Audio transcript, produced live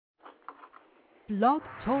Blog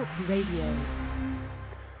Talk Radio.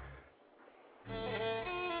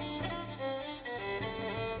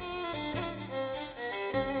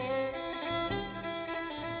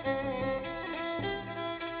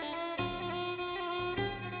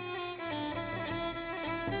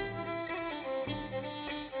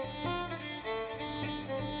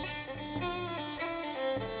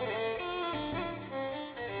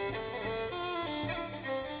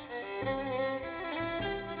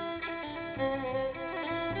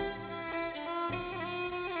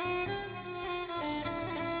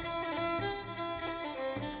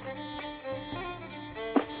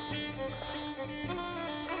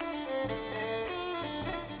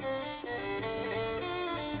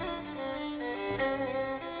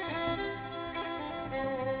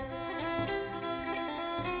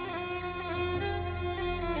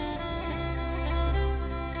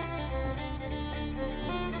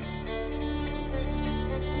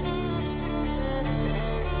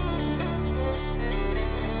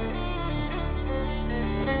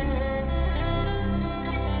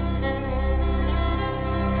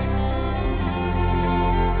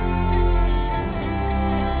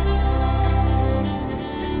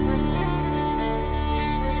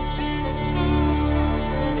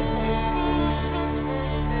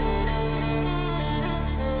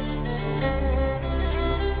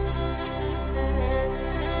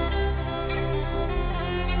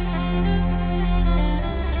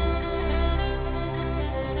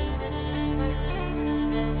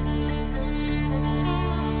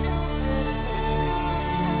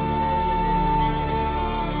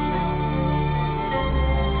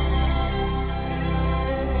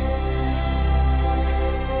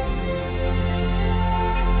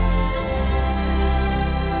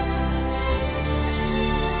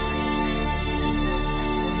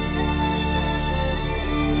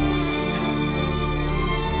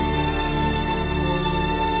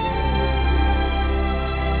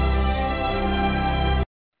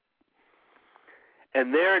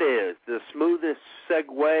 And there it is, the smoothest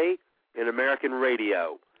segue in American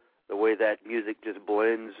radio, the way that music just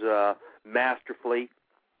blends masterfully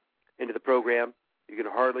into the program. You can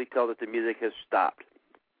hardly tell that the music has stopped.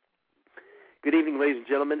 Good evening, ladies and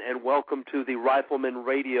gentlemen, and welcome to the Rifleman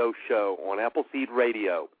Radio Show on Appleseed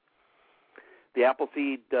Radio. The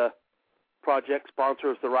Appleseed Project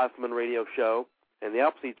sponsors the Rifleman Radio Show, and the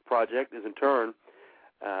Appleseed Project is in turn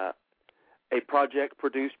a project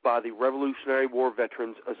produced by the Revolutionary War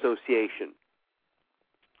Veterans Association.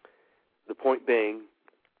 The point being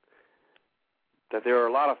that there are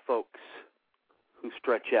a lot of folks who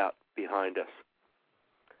stretch out behind us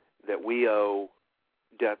that we owe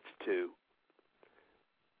debts to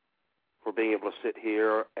for being able to sit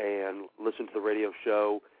here and listen to the radio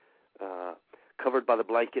show covered by the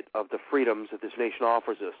blanket of the freedoms that this nation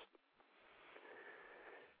offers us,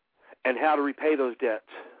 and how to repay those debts.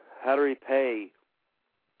 How to repay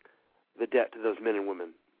the debt to those men and women?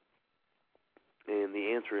 And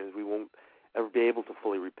the answer is we won't ever be able to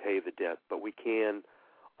fully repay the debt, but we can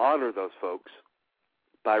honor those folks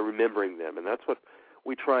by remembering them. And that's what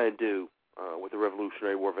we try and do with the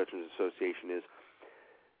Revolutionary War Veterans Association, is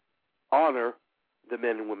honor the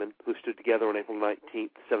men and women who stood together on April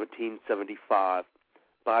 19th, 1775,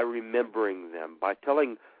 by remembering them, by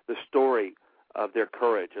telling the story of their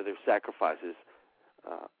courage, of their sacrifices,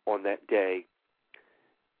 on that day,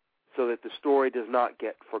 so that the story does not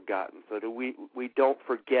get forgotten, so that we don't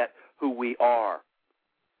forget who we are,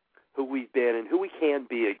 who we've been, and who we can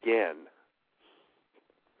be again.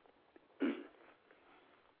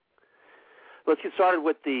 Let's get started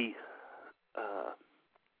with the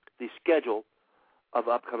schedule of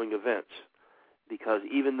upcoming events, because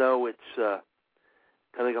even though it's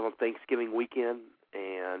coming up on Thanksgiving weekend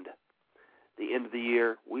and the end of the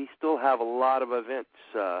year, we still have a lot of events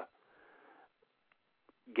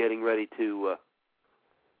getting ready to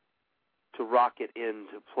rocket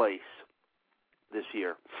into place this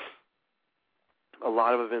year. A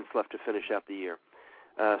lot of events left to finish out the year.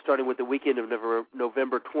 Starting with the weekend of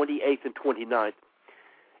November 28th and 29th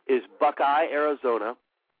is Buckeye, Arizona,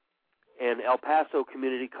 and El Paso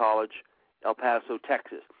Community College, El Paso,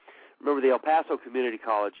 Texas. Remember, the El Paso Community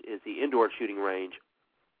College is the indoor shooting range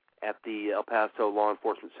at the El Paso Law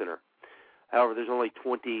Enforcement Center. However, there's only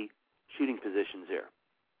 20 shooting positions there.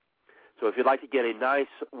 So if you'd like to get a nice,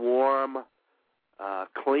 warm,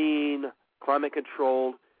 clean,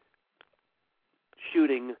 climate-controlled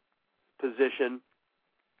shooting position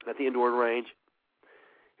at the indoor range,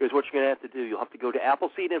 here's what you're going to have to do. You'll have to go to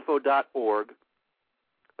appleseedinfo.org.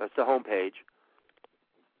 That's the homepage.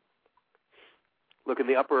 Look in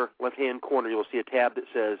the upper left-hand corner. You'll see a tab that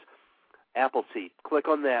says Appleseed. Click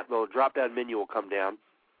on that. The drop-down menu will come down.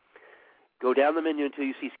 Go down the menu until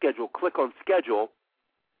you see Schedule. Click on Schedule,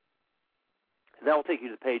 and that will take you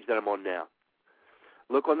to the page that I'm on now.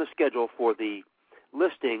 Look on the schedule for the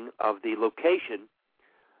listing of the location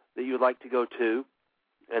that you would like to go to,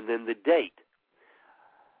 and then the date.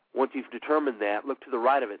 Once you've determined that, look to the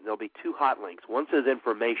right of it, and there'll be two hot links. One says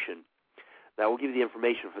Information. That will give you the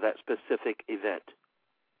information for that specific event.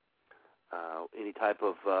 Any type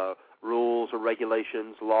of rules or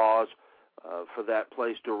regulations, laws for that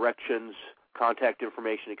place, directions, contact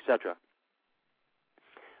information, etc.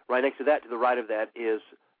 Right next to that, to the right of that, is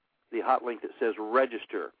the hot link that says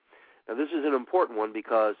Register. Now, this is an important one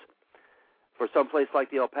because for some place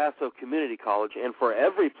like the El Paso Community College, and for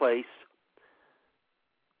every place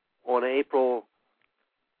on April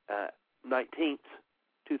 19th,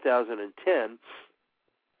 2010,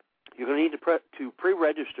 you're going to need to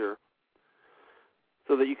pre-register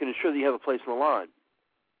so that you can ensure that you have a place on the line.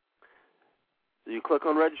 So you click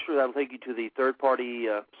on Register. That will take you to the third-party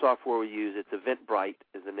software we use. It's Eventbrite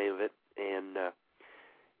is the name of it, and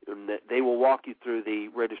they will walk you through the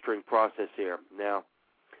registering process here. Now,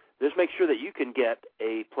 just make sure that you can get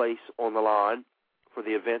a place on the line for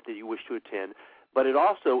the event that you wish to attend, but it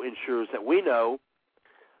also ensures that we know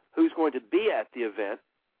who's going to be at the event,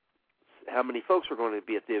 how many folks are going to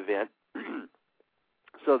be at the event,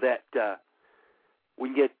 so that we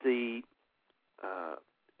can get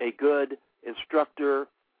a good instructor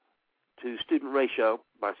to student ratio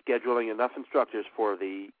by scheduling enough instructors for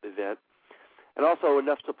the event, and also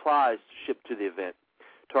enough supplies shipped to the event,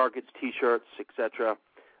 targets, T-shirts, etc.,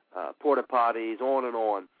 porta potties, on and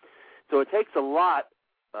on. So it takes a lot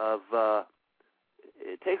of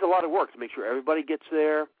work to make sure everybody gets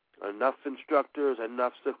there, enough instructors,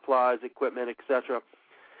 enough supplies, equipment, etc.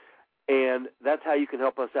 And that's how you can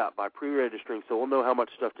help us out, by pre-registering, so we'll know how much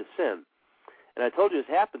stuff to send. And I told you this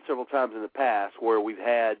happened several times in the past where we've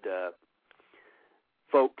had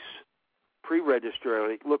folks pre-register,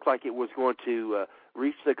 and it looked like it was going to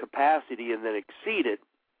reach the capacity and then exceed it.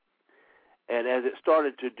 And as it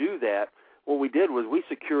started to do that, what we did was we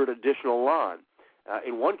secured additional line.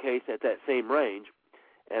 In one case, at that same range,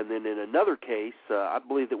 and then in another case, I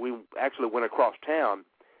believe that we actually went across town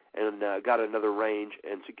and got another range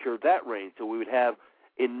and secured that range, so we would have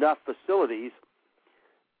enough facilities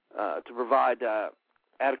to provide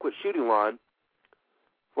adequate shooting line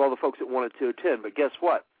for all the folks that wanted to attend. But guess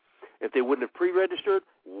what? If they wouldn't have pre-registered,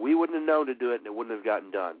 we wouldn't have known to do it, and it wouldn't have gotten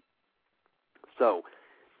done. So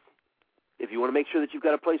if you want to make sure that you've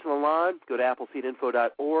got a place on the line, go to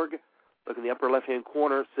appleseedinfo.org. Look in the upper left-hand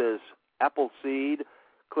corner. It says Appleseed.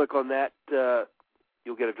 Click on that.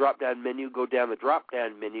 You'll get a drop-down menu. Go down the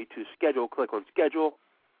drop-down menu to Schedule. Click on Schedule,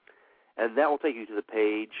 and that will take you to the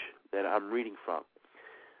page that I'm reading from.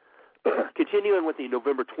 Continuing with the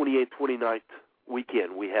November 28th, 29th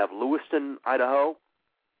weekend, we have Lewiston, Idaho,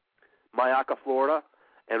 Myakka, Florida,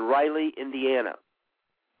 and Riley, Indiana.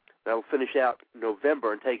 That will finish out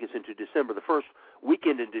November and take us into December. The first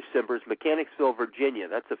weekend in December is Mechanicsville, Virginia.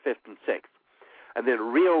 That's the 5th and 6th. And then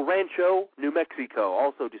Rio Rancho, New Mexico,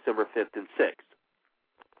 also December 5th and 6th.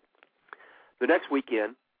 The next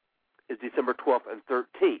weekend is December 12th and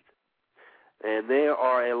 13th. And there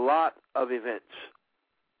are a lot of events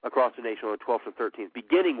across the nation on the 12th and 13th,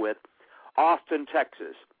 beginning with Austin,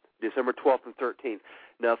 Texas, December 12th and 13th.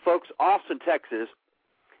 Now, folks, Austin, Texas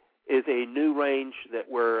is a new range that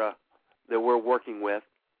we're working with,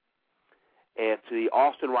 and it's the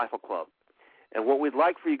Austin Rifle Club. And what we'd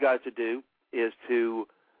like for you guys to do is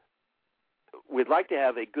we'd like to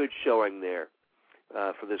have a good showing there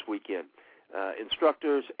for this weekend.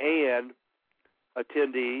 Instructors and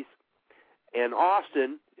attendees. And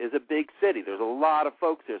Austin is a big city. There's a lot of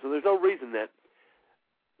folks there. So there's no reason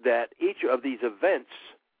that each of these events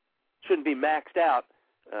shouldn't be maxed out.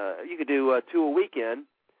 You could do 2 a weekend.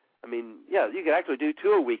 I mean, yeah, you could actually do 2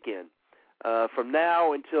 a weekend. From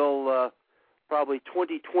now until probably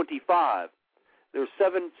 2025, there's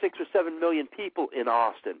 6 or 7 million people in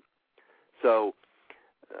Austin. So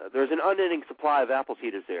there's an unending supply of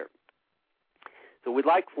Appleseeders there. So we'd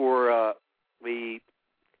like for the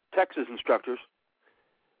Texas instructors,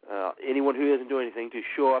 anyone who isn't doing anything, to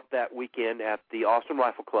show up that weekend at the Austin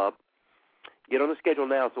Rifle Club. Get on the schedule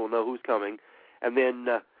now so we'll know who's coming. And then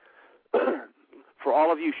for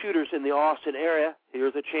all of you shooters in the Austin area,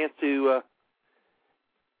 here's a chance to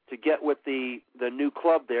get with the new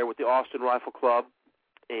club there, with the Austin Rifle Club,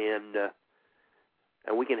 and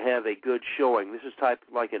we can have a good showing. This is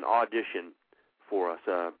like an audition for us,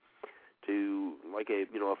 to like a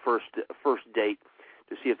first date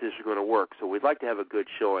to see if this is going to work. So we'd like to have a good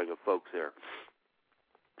showing of folks there.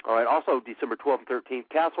 All right, also December 12th and 13th,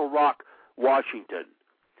 Castle Rock, Washington,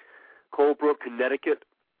 Colebrook, Connecticut,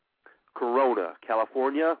 Corona,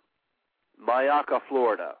 California, Mayaca,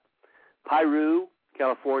 Florida, Piru,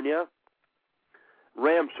 California,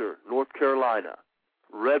 Ramseur, North Carolina,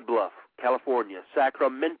 Red Bluff, California,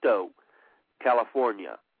 Sacramento,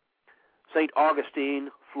 California, St. Augustine,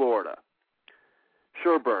 Florida,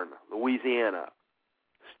 Sherburne, Louisiana,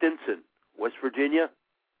 Stinson, West Virginia,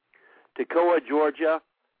 Toccoa, Georgia,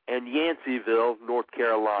 and Yanceyville, North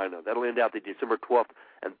Carolina. That'll end out the December 12th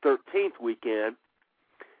and 13th weekend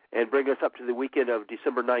and bring us up to the weekend of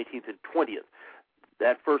December 19th and 20th.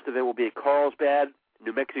 That first event will be at Carlsbad,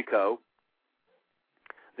 New Mexico.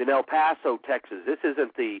 Then El Paso, Texas. This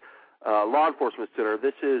isn't the law enforcement center.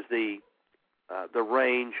 This is the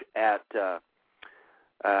range at the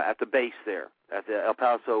base there, at the El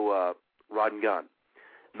Paso Rod and Gun.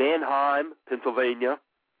 Manheim, Pennsylvania,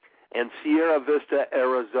 and Sierra Vista,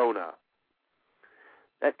 Arizona.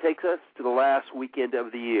 That takes us to the last weekend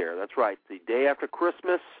of the year. That's right, the day after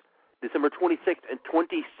Christmas, December 26th and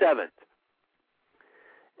 27th.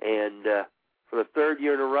 And for the third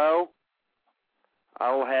year in a row,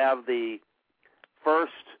 I will have the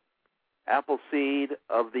first Appleseed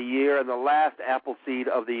of the year and the last Appleseed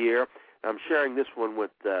of the year. And I'm sharing this one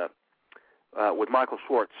with Michael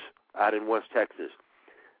Schwartz out in West Texas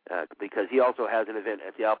because he also has an event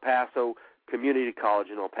at the El Paso Community College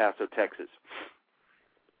in El Paso, Texas.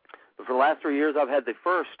 But for the last 3 years, I've had the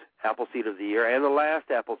first Appleseed of the year and the last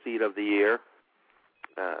Appleseed of the year,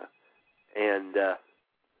 and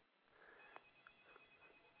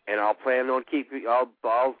I'll plan on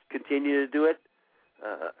I'll continue to do it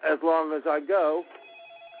as long as I go.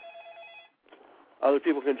 Other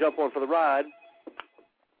people can jump on for the ride.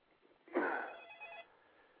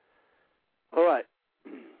 All right.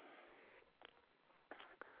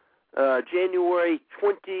 January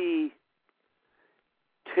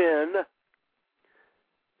 2010,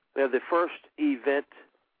 we have the first event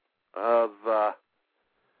of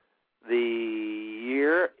the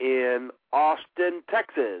year in Austin,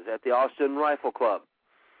 Texas, at the Austin Rifle Club.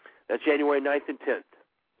 That's January 9th and 10th.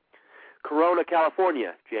 Corona,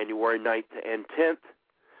 California, January 9th and 10th.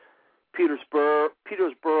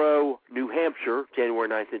 Petersboro, New Hampshire, January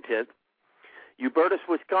 9th and 10th. Hubertus,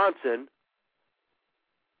 Wisconsin,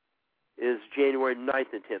 is January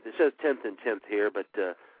 9th and 10th. It says 10th and 10th here, but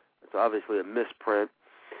it's obviously a misprint.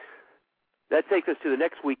 That takes us to the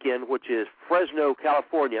next weekend, which is Fresno,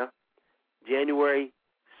 California, January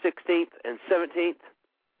 16th and 17th.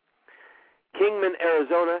 Kingman,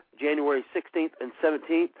 Arizona, January 16th and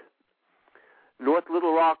 17th. North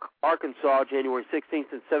Little Rock, Arkansas, January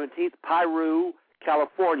 16th and 17th. Piru,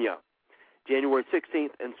 California, January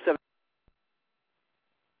 16th and 17th.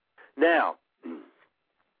 Now,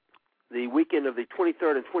 the weekend of the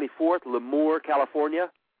 23rd and 24th, Lemoore,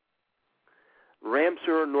 California,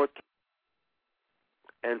 Ramseur, North Carolina,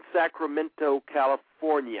 and Sacramento,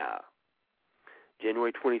 California,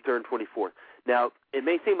 January 23rd and 24th. Now, it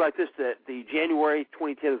may seem like this that the January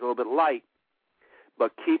 2010 is a little bit light,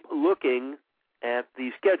 but keep looking at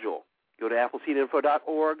the schedule. Go to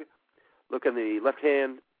appleseedinfo.org, look in the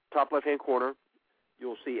top left-hand corner.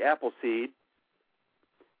 You'll see Appleseed.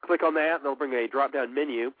 Click on that, and it'll bring a drop-down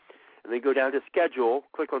menu, and then go down to Schedule.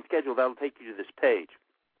 Click on Schedule. That'll take you to this page.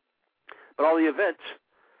 But all the events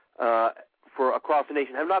for across the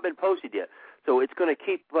nation have not been posted yet, so it's going to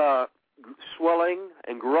keep swelling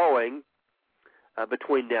and growing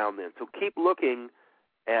between now and then. So keep looking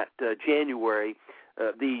at January.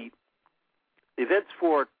 The events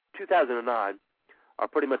for 2009 are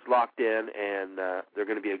pretty much locked in, and they're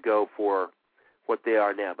going to be a go for what they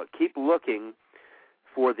are now. But keep looking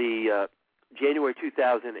for the January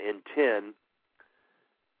 2010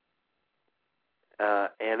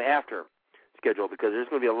 and after schedule, because there's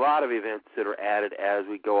going to be a lot of events that are added as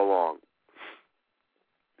we go along.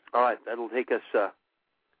 All right, that'll take us to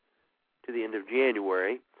the end of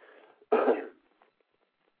January.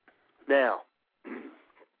 Now,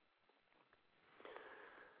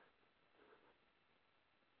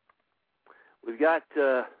 we've got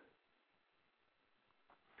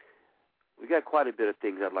quite a bit of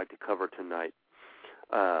things I'd like to cover tonight.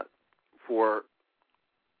 For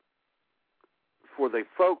the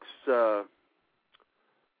folks, let's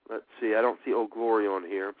see, I don't see Old Glory on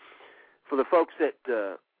here. For the folks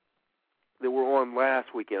that were on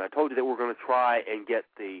last weekend, I told you that we're going to try and get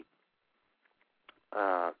the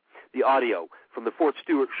audio from the Fort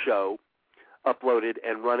Stewart show uploaded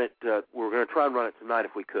and run it. We're going to try and run it tonight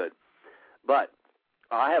if we could. But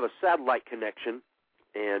I have a satellite connection,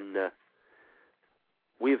 and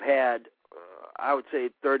we've had, I would say,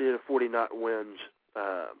 30 to 40 knot winds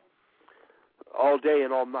all day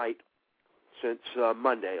and all night since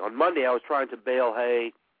Monday. On Monday, I was trying to bale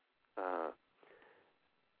hay,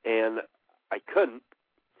 and I couldn't,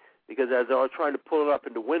 because as I was trying to pull it up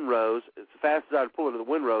into windrows, as fast as I would pull it into the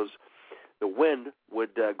windrows, the wind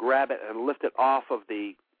would grab it and lift it off of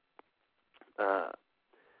the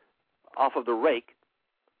rake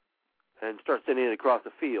and start sending it across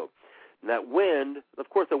the field. And that wind, of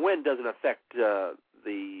course, the wind doesn't affect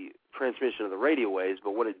the transmission of the radio waves,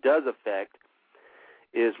 but what it does affect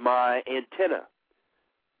is my antenna,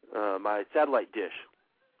 my satellite dish,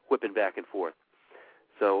 whipping back and forth.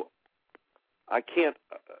 So I can't.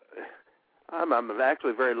 I'm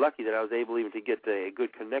actually very lucky that I was able even to get a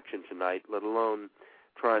good connection tonight, let alone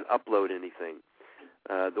try and upload anything.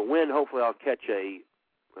 The wind, hopefully, I'll catch a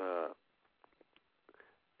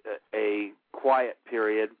quiet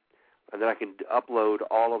period, and then I can upload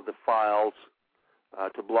all of the files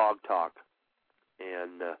to Blog Talk,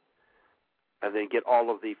 and then get all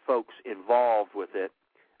of the folks involved with it,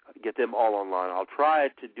 get them all online. I'll try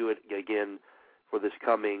to do it again for this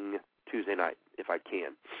coming Tuesday night, if I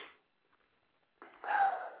can.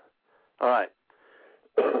 All right.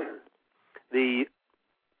 The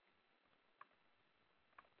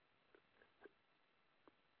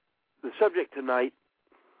subject tonight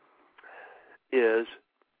is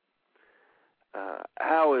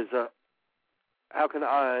how can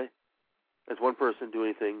I, as one person, do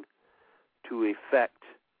anything to affect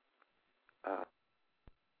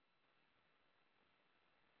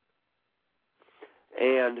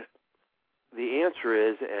and the answer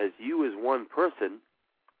is, as you as one person,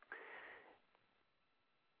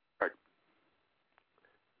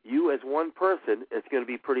 it's going to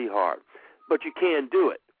be pretty hard. But you can do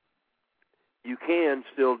it. You can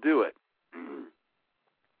still do it.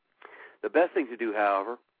 The best thing to do,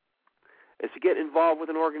 however, is to get involved with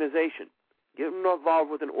an organization. Get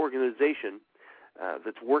involved with an organization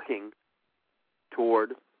that's working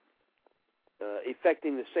toward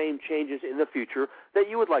effecting the same changes in the future that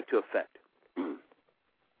you would like to effect.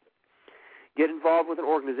 Get involved with an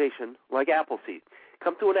organization like Appleseed.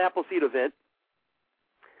 Come to an Appleseed event.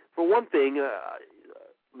 For one thing,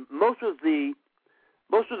 most of the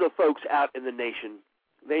folks out in the nation,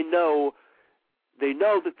 they know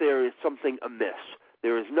that there is something amiss.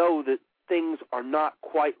 There is that things are not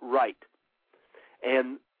quite right.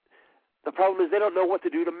 And the problem is they don't know what to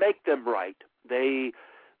do to make them right. They're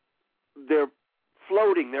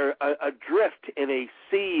floating. They're adrift in a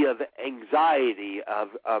sea of anxiety,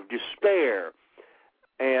 of despair,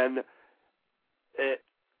 and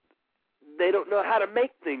they don't know how to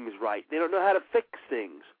make things right. They don't know how to fix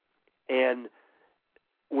things. And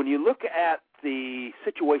when you look at the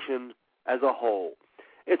situation as a whole,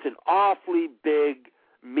 it's an awfully big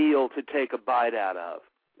meal to take a bite out of.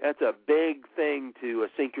 That's a big thing to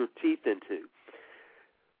sink your teeth into.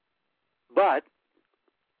 But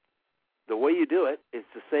the way you do it is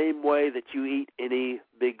the same way that you eat any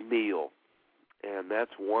big meal, and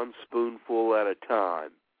that's one spoonful at a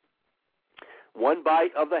time. One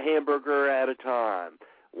bite of the hamburger at a time.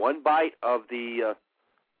 One bite of the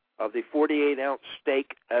 48-ounce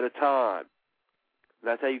steak at a time. And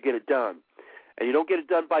that's how you get it done. And you don't get it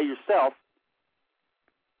done by yourself.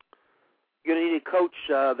 You're going to need a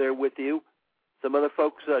coach there with you, some other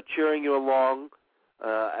folks cheering you along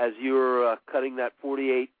as you're cutting that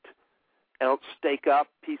 48-ounce steak up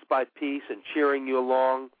piece by piece and cheering you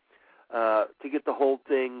along to get the whole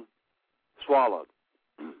thing swallowed.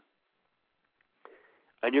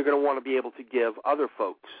 And you're going to want to be able to give other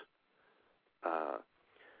folks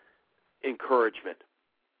encouragement.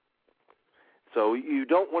 So you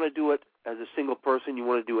don't want to do it as a single person. You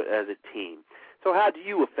want to do it as a team. So how do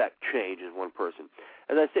you affect change as one person?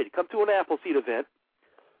 As I said, come to an Appleseed event,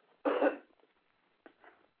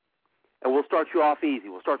 and we'll start you off easy.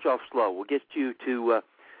 We'll start you off slow. We'll get you to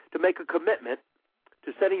make a commitment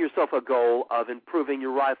to setting yourself a goal of improving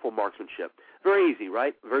your rifle marksmanship. Very easy,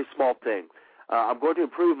 right? Very small thing. I'm going to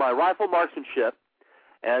improve my rifle marksmanship,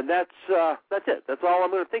 and that's it. That's all I'm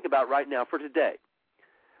going to think about right now for today.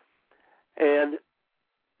 And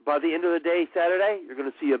by the end of the day, Saturday, you're going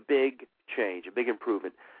to see a big change, a big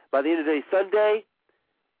improvement. By the end of the day, Sunday,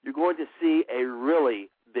 you're going to see a really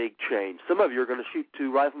big change. Some of you are going to shoot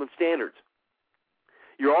to rifleman standards.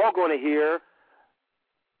 You're all going to hear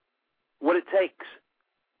what it takes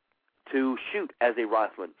to shoot as a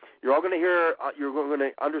rifleman. You're all going to hear, you're going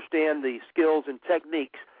to understand the skills and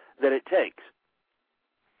techniques that it takes.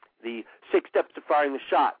 The 6 steps to firing the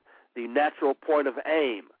shot, the natural point of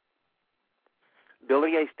aim,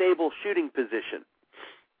 building a stable shooting position,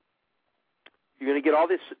 You're going to get all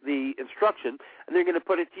the instruction, and they're going to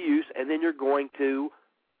put it to use, and then you're going to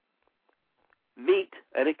meet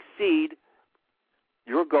and exceed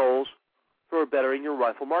your goals for bettering your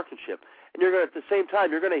rifle marksmanship. And you're going to, at the same time,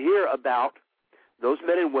 you're going to hear about those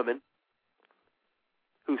men and women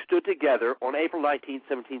who stood together on April 19,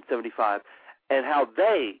 1775, and how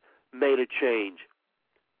they made a change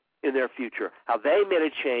in their future, how they made a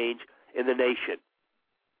change in the nation.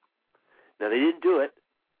 Now, they didn't do it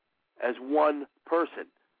as one person.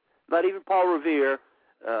 Not even Paul Revere,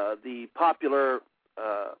 the popular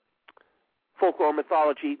folklore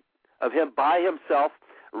mythology of him by himself,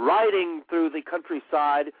 riding through the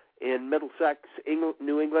countryside in Middlesex,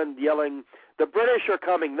 New England, yelling, "The British are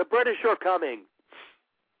coming! The British are coming!"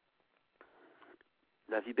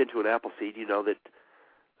 Now, if you've been to an Appleseed, you know that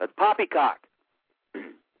that's poppycock.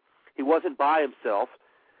 He wasn't by himself.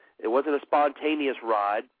 It wasn't a spontaneous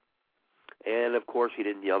ride. And, of course, he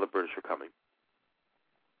didn't yell, "The British are coming."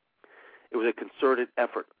 It was a concerted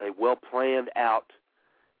effort, a well-planned out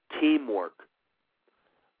teamwork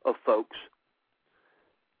of folks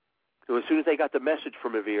who, as soon as they got the message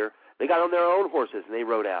from Revere, they got on their own horses and they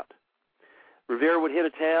rode out. Revere would hit a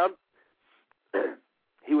town.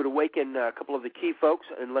 He would awaken a couple of the key folks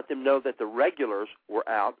and let them know that the regulars were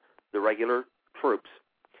out, the regular troops.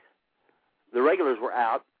 The regulars were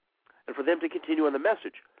out, and for them to continue on the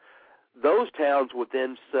message. Those towns would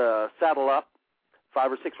then saddle up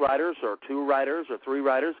 5 or 6 riders or 2 riders or 3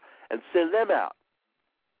 riders and send them out.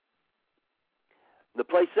 The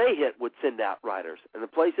place they hit would send out riders, and the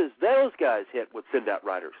places those guys hit would send out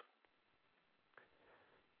riders.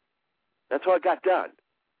 That's how it got done.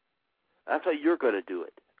 That's how you're going to do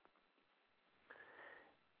it.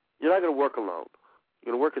 You're not going to work alone.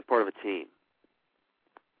 You're going to work as part of a team.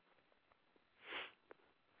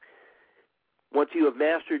 Once you have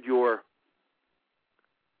mastered your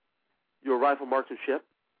rifle marksmanship,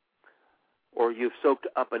 or you've soaked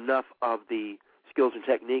up enough of the skills and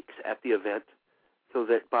techniques at the event so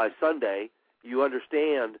that by Sunday you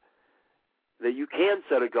understand that you can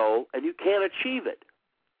set a goal and you can achieve it.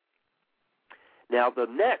 Now, the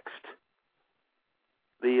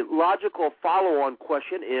logical follow-on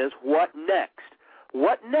question is, what next?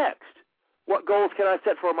 What next? What goals can I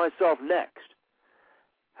set for myself next?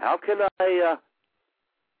 How can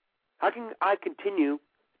I continue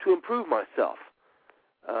to improve myself?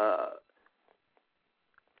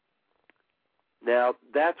 Now,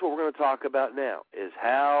 that's what we're going to talk about now, is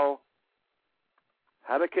how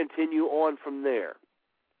to continue on from there.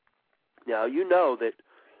 Now, you know that,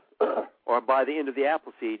 or by the end of the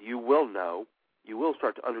Appleseed, you will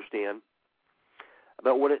start to understand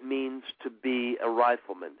about what it means to be a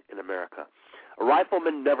rifleman in America. A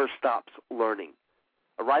rifleman never stops learning.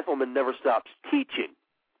 A rifleman never stops teaching.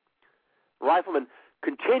 A rifleman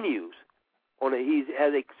continues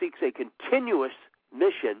seeks a continuous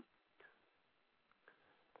mission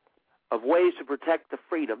of ways to protect the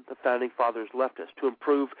freedom the Founding Fathers left us, to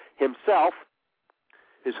improve himself,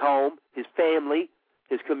 his home, his family,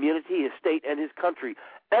 his community, his state, and his country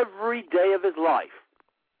every day of his life.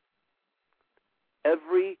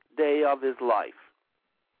 Every day of his life.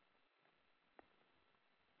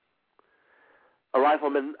 A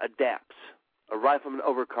rifleman adapts, a rifleman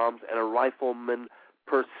overcomes, and a rifleman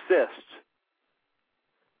persists.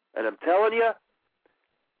 And I'm telling you,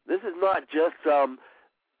 this is not just some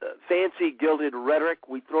fancy gilded rhetoric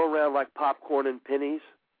we throw around like popcorn and pennies.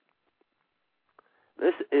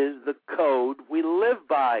 This is the code we live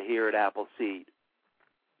by here at Appleseed.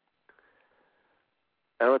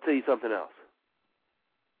 And I'll tell you something else.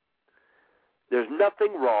 There's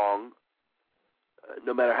nothing wrong,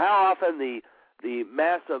 no matter how often the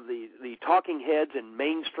mass of the talking heads and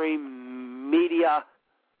mainstream media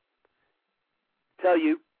tell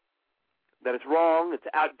you that it's wrong, it's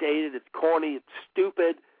outdated, it's corny, it's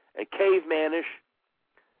stupid, and cavemanish,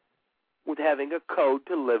 with having a code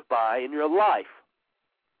to live by in your life.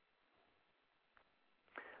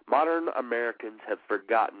 Modern Americans have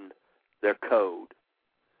forgotten their code.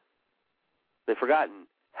 They've forgotten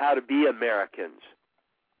how to be Americans.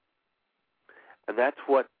 And that's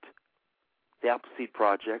what the Appleseed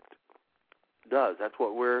Project does. That's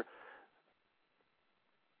what we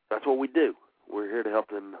do. We're here to help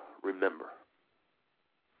them remember.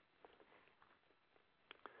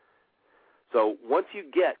 So once you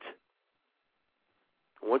get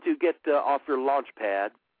off your launch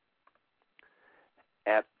pad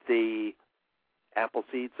at the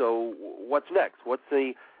Appleseed, so what's next? What's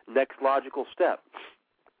the next logical step?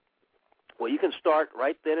 Well, you can start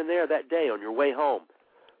right then and there that day on your way home.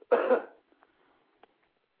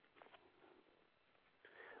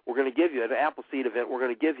 We're going to give you, at an Appleseed event, we're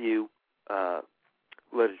going to give you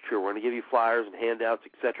literature. We're going to give you flyers and handouts,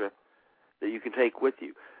 etc., that you can take with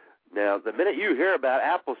you. Now, the minute you hear about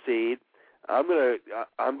Appleseed, I'm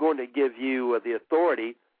going to give you the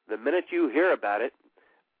authority. The minute you hear about it,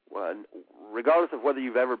 regardless of whether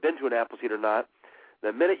you've ever been to an Appleseed or not,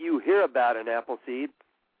 the minute you hear about an Appleseed,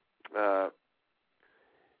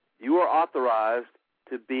 you are authorized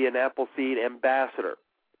to be an Appleseed ambassador,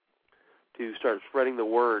 to start spreading the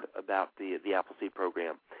word about the Appleseed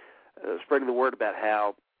program, spreading the word about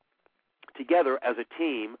how together as a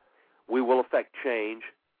team we will affect change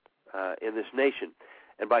in this nation.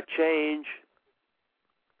 And by change,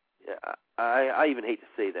 I even hate to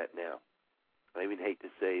say that now. I even hate to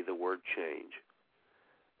say the word change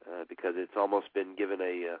because it's almost been given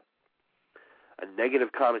a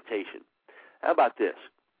negative connotation. How about this?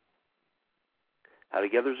 How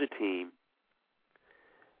together as a team,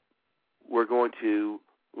 we're going to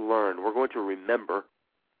learn, we're going to remember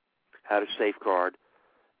how to safeguard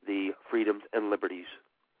the freedoms and liberties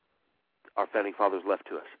our founding fathers left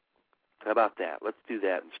to us. How about that? Let's do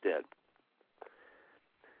that instead.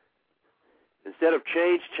 Instead of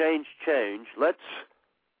change, let's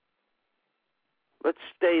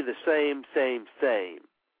stay the same.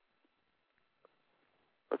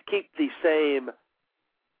 Let's keep the same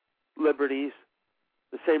liberties,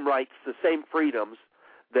 the same rights, the same freedoms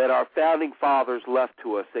that our founding fathers left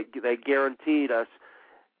to us. They guaranteed us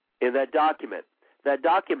in that document. That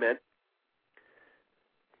document,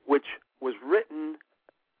 which was written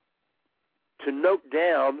to note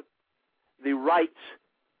down the rights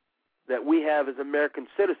that we have as American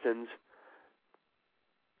citizens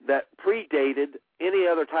that predated any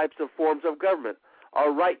other types of forms of government.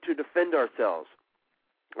 Our right to defend ourselves,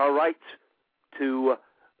 our right to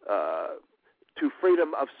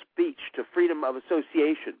freedom of speech, to freedom of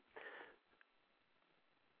association.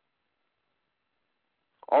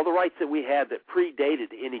 All the rights that we had that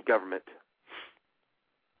predated any government,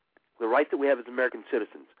 the rights that we have as American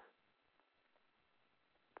citizens.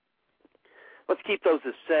 Let's keep those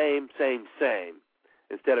the same,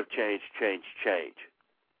 instead of change.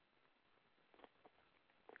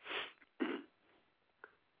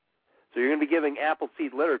 So you're going to be giving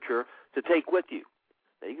Appleseed literature to take with you.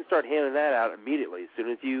 Now you can start handing that out immediately as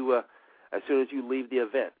soon as you leave the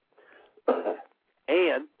event,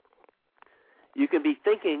 and you can be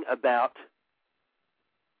thinking about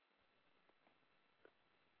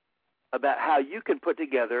how you can put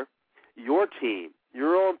together your team,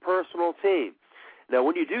 your own personal team. Now,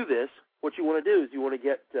 when you do this, what you want to do is you want to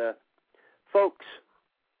get folks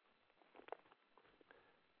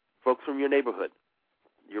from your neighborhood,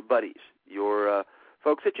 your buddies, your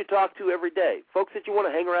folks that you talk to every day, folks that you want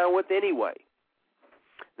to hang around with anyway.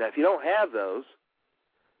 Now, if you don't have those,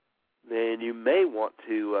 then you may want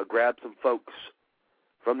to grab some folks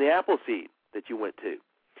from the Appleseed that you went to.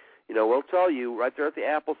 You know, we'll tell you right there at the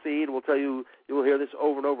Appleseed, we'll tell you, you will hear this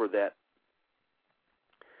over and over, that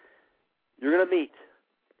you're going to meet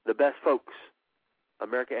the best folks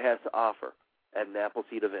America has to offer at an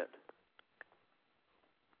Appleseed event.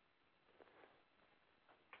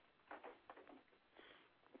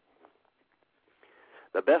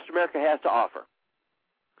 The best America has to offer.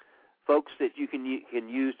 Folks that you can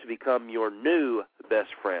use to become your new best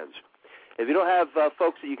friends. If you don't have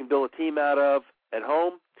folks that you can build a team out of at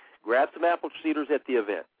home, grab some Appleseeders at the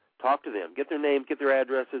event. Talk to them. Get their names, get their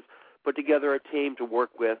addresses. Put together a team to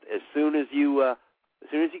work with as soon as you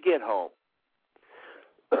get home.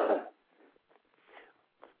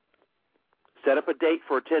 Set up a date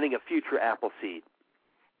for attending a future Appleseed.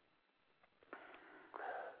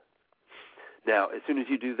 Now, as soon as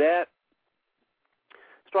you do that,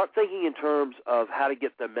 start thinking in terms of how to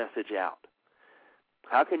get the message out.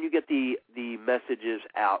 How can you get the messages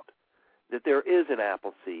out that there is an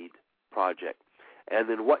Appleseed project, and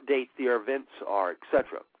then what dates the events are,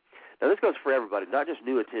 etc. Now, this goes for everybody, not just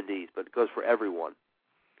new attendees, but it goes for everyone.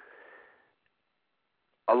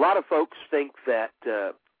 A lot of folks think that,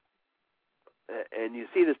 and you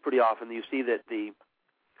see this pretty often, you see that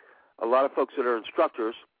a lot of folks that are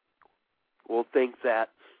instructors will think that,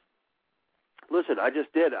 listen,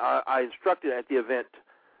 I instructed at the event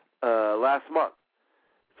last month,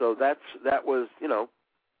 so that was,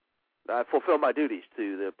 I fulfilled my duties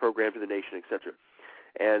to the program, to the nation, etc.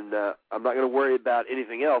 And I'm not going to worry about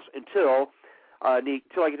anything else until I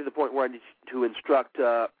get to the point where I need to instruct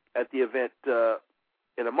at the event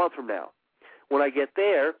in a month from now. When I get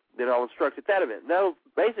there, then I'll instruct at that event. That'll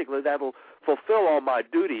fulfill all my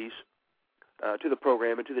duties to the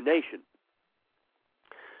program and to the nation.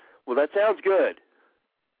 Well, that sounds good,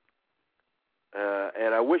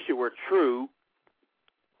 and I wish it were true,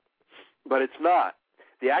 but it's not.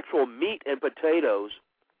 The actual meat and potatoes,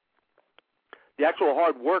 the actual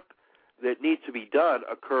hard work that needs to be done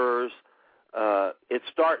occurs, it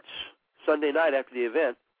starts Sunday night after the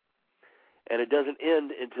event, and it doesn't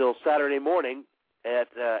end until Saturday morning at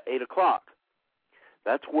 8 o'clock.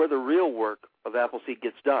 That's where the real work of Appleseed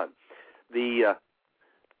gets done. The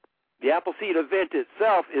Appleseed event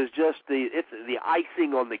itself is just the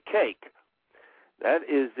icing on the cake. That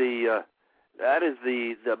is the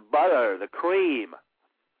butter, the cream.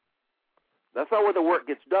 That's not where the work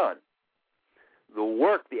gets done.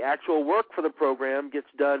 The actual work for the program gets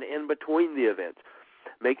done in between the events,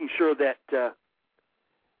 making sure that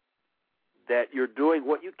that you're doing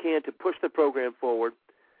what you can to push the program forward,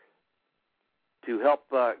 to help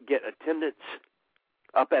get attendance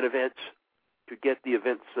up at events, to get the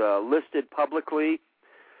events listed publicly,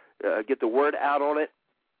 get the word out on it,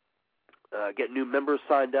 get new members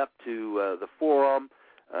signed up to the forum,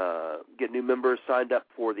 get new members signed up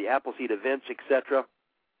for the Appleseed events, etc.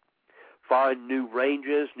 Find new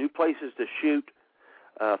ranges, new places to shoot.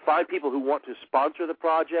 Find people who want to sponsor the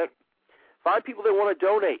project. Find people that want to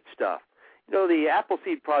donate stuff. You know, the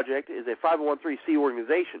Appleseed Project is a 501(c)(3)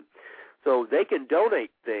 organization, so they can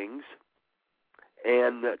donate things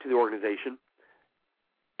and to the organization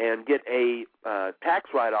and get a tax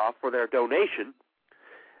write-off for their donation,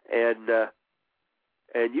 and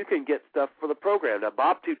you can get stuff for the program. Now,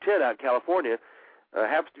 Bob 210 out in California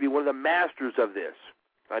happens to be one of the masters of this.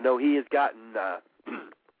 I know he has gotten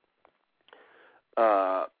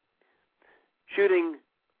shooting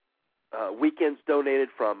weekends donated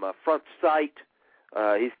from Front Sight.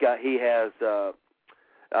 He has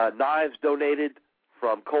knives donated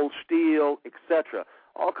from Cold Steel, etc.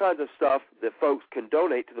 All kinds of stuff that folks can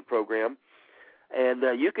donate to the program, and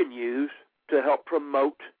you can use to help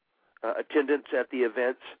promote attendance at the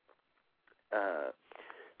events,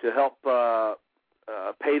 to help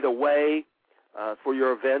pay the way for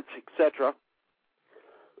your events, etc.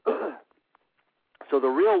 So the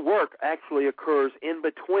real work actually occurs in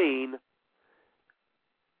between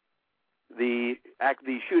the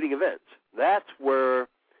shooting events. That's where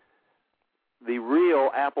the real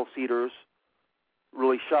Appleseeders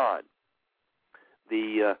really shine.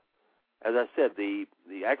 As I said, the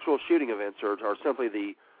actual shooting events are simply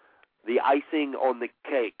the icing on the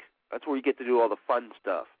cake. That's where you get to do all the fun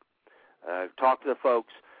stuff. Talk to the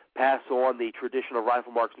folks, pass on the traditional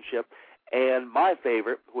rifle marksmanship, and my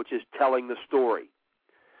favorite, which is telling the story.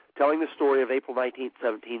 Telling the story of April 19th,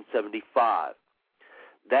 1775.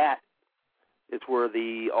 That is where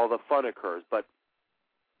all the fun occurs, but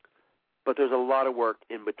there's a lot of work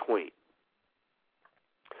in between.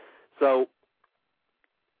 So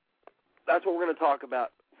that's what we're going to talk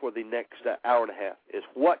about for the next hour and a half, is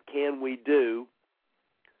what can we do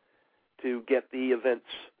to get the events,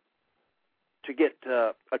 to get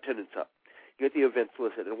attendance up, get the events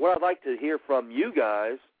listed. And what I'd like to hear from you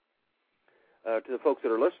guys, to the folks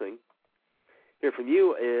that are listening, hear from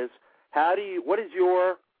you is, what is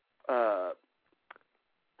your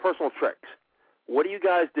personal tricks? What do you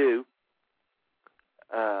guys do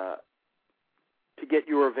to get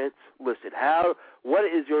your events listed? What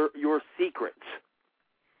is your secrets?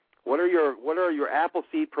 What are your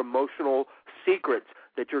Appleseed promotional secrets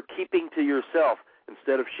that you're keeping to yourself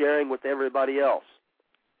instead of sharing with everybody else?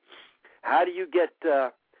 How do you get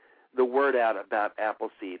the word out about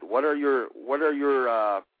Appleseed? What are your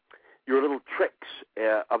little tricks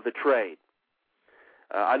of the trade?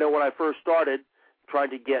 I know when I first started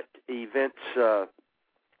trying to get events on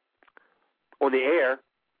the air,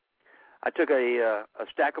 I took a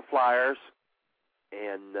stack of flyers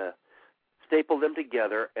and stapled them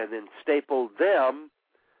together, and then stapled them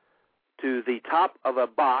to the top of a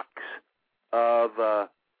box of a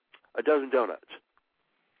dozen donuts.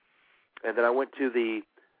 And then I went to the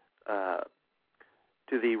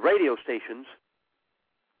radio stations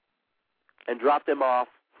and dropped them off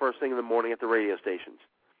first thing in the morning at the radio stations,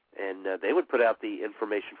 and they would put out the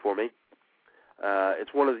information for me.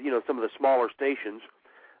 It's one of some of the smaller stations,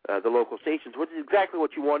 the local stations, which is exactly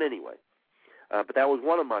what you want anyway. But that was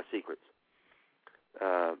one of my secrets.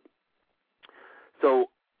 So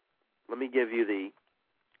let me give you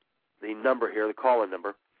the number here, the call-in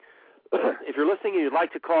number. If you're listening and you'd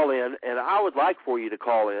like to call in, and I would like for you to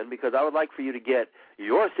call in because I would like for you to get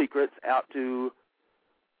your secrets out to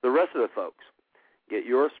the rest of the folks. Get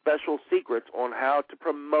your special secrets on how to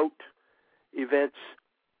promote events.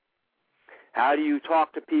 How do you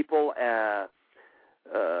talk to people at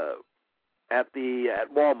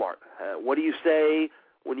Walmart? What do you say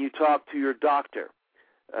when you talk to your doctor?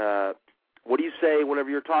 What do you say whenever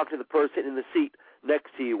you're talking to the person in the seat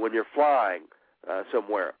next to you when you're flying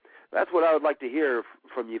somewhere? that's what I would like to hear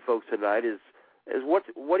from you folks tonight. Is what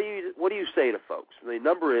do you say to folks? The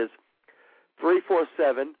number is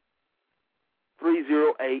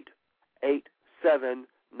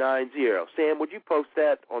 347-308-8790. Sam, would you post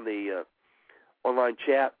that on the online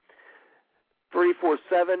chat?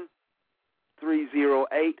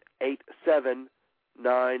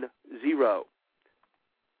 347-308-8790.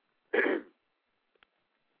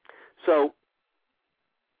 So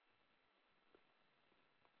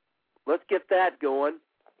let's get that going,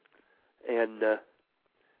 and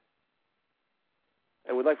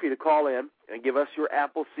we'd like for you to call in and give us your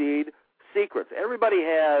Appleseed secrets. Everybody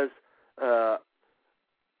has the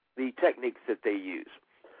techniques that they use.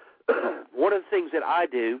 One of the things that I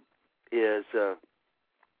do is a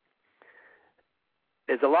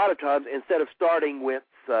lot of times, instead of starting with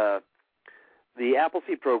the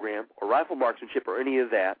Appleseed program or rifle marksmanship or any of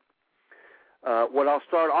that, what I'll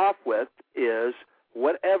start off with is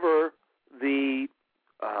whatever the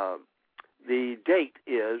date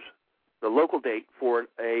is, the local date for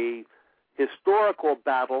a historical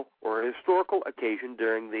battle or a historical occasion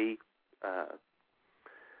during the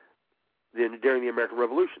American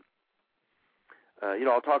Revolution.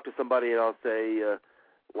 I'll talk to somebody and I'll say,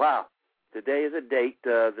 wow, today is a date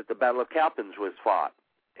that the Battle of Cowpens was fought,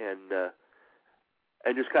 and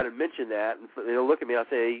just kind of mention that, and they'll look at me and I'll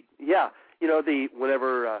say, yeah,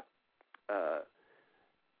 whenever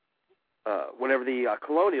the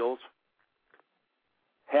colonials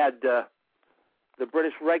had the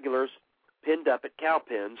British regulars pinned up at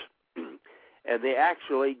Cowpens, and they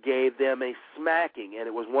actually gave them a smacking, and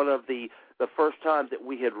it was one of the first times that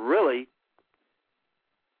we had really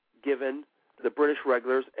given the British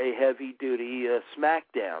regulars a heavy-duty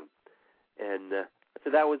smackdown, and so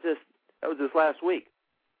that was this last week.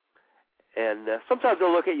 And sometimes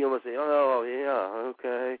they'll look at you and they'll say, oh, yeah,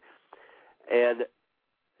 okay. And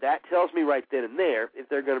that tells me right then and there if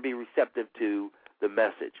they're going to be receptive to the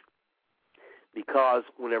message. Because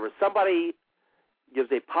whenever somebody gives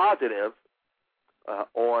a positive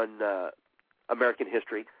on American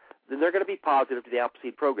history, then they're going to be positive to the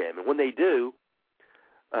Appleseed program. And when they do,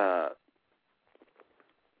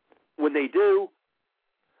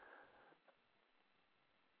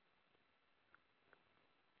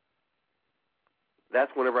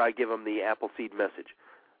 that's whenever I give them the Appleseed message.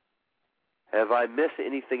 Have I missed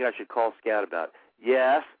anything I should call Scout about?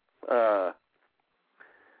 Yes.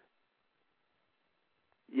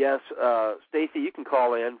 Yes, Stacy, you can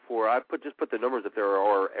call in for. Just put the numbers up there,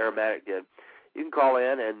 or Aromatic did. You can call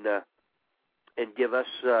in and give us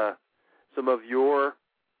some of your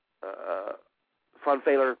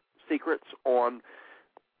Funfailer secrets on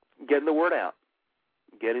getting the word out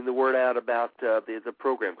about the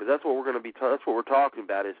program, because that's what we're going to be. That's what we're talking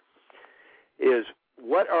about. Is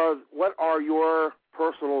what are your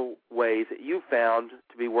personal ways that you found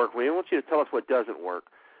to be working? We want you to tell us what doesn't work.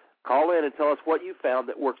 Call in and tell us what you found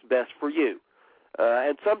that works best for you.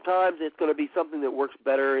 And sometimes it's going to be something that works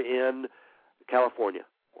better in California,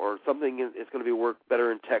 or something is going to work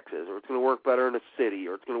better in Texas, or it's going to work better in a city,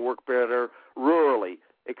 or it's going to work better rurally,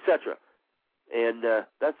 etc. And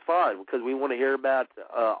that's fine, because we want to hear about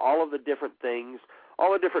all of the different things,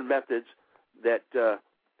 all the different methods that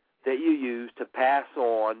you use to pass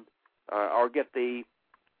on or get the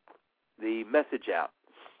message out.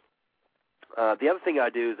 The other thing I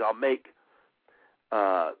do is I'll make.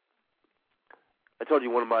 I told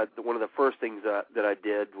you one of the first things that I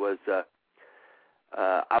did was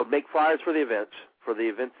I would make flyers for the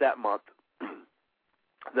events that month.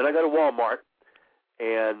 Then I go to Walmart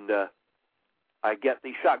and I get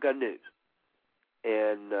the Shotgun News,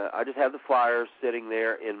 and I just have the flyers sitting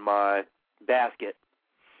there in my basket.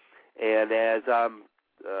 And as I'm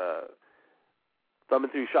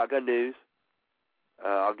thumbing through Shotgun News,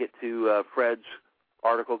 I'll get to Fred's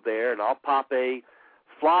article there, and I'll pop a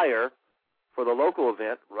flyer for the local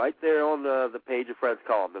event right there on the page of Fred's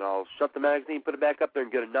column. Then I'll shut the magazine, put it back up there,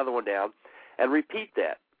 and get another one down, and repeat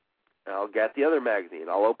that. I'll get the other magazine.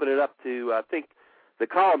 I'll open it up to, I think the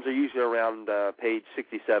columns are usually around page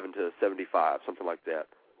 67 to 75, something like that.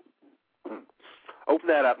 Open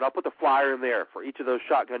that up, and I'll put the flyer in there for each of those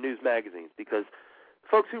Shotgun News magazines, because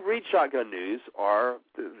folks who read Shotgun News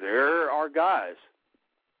they're our guys.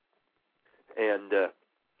 And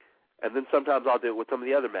then sometimes I'll do it with some of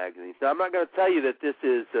the other magazines. Now, I'm not going to tell you that this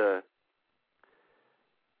is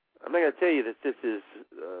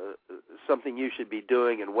something you should be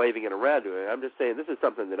doing and waving it around doing. I'm just saying this is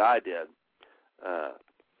something that I did.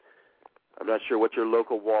 I'm not sure what your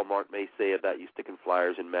local Walmart may say about you sticking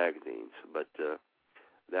flyers in magazines, but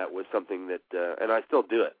that was something that, and I still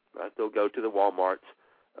do it. I still go to the Walmarts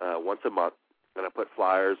once a month and I put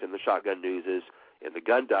flyers in the Shotgun Newses, in the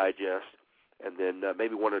Gun Digest, and then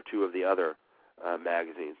maybe one or two of the other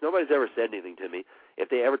magazines. Nobody's ever said anything to me. If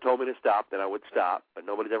they ever told me to stop, then I would stop, but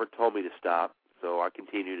nobody's ever told me to stop, so I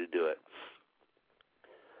continue to do it.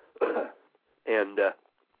 And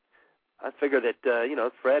I figure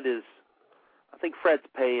that, Fred is, I think Fred's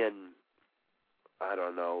paying, I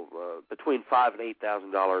don't know, between $5,000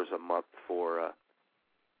 and $8,000 a month for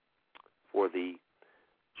the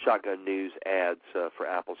Shotgun News ads for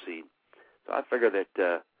Appleseed. So I figure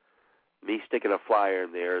that me sticking a flyer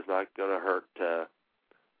in there is not going to hurt.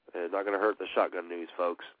 Not going to hurt the Shotgun News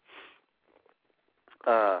folks.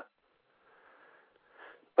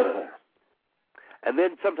 And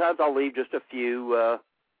then sometimes I'll leave just a few,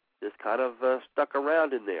 just kind of stuck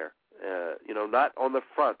around in there. Not on the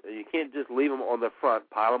front. You can't just leave them on the front,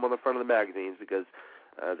 pile them on the front of the magazines, because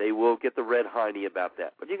they will get the red hiney about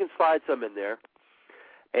that. But you can slide some in there.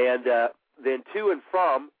 And then to and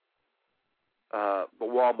from the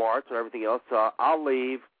Walmarts and everything else, I'll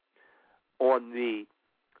leave on the,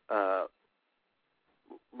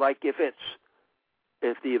 like if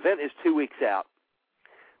the event is 2 weeks out,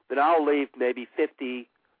 then I'll leave maybe 50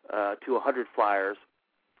 to 100 flyers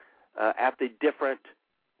at the different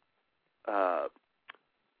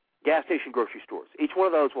gas station grocery stores. Each one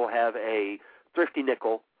of those will have a thrifty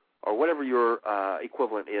nickel or whatever your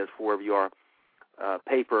equivalent is for wherever you are,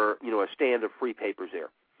 paper, a stand of free papers there.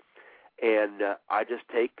 And I just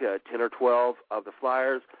take 10 or 12 of the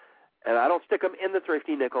flyers, and I don't stick them in the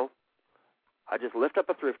thrifty nickel. I just lift up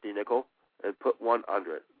a thrifty nickel and put one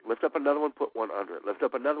under it. Lift up another one, put one under it. Lift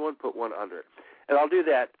up another one, put one under it. And I'll do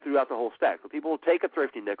that throughout the whole stack. So people will take a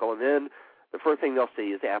thrifty nickel, and then the first thing they'll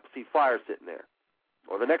see is the Appleseed flyer sitting there,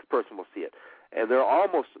 or the next person will see it. And they're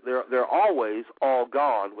always all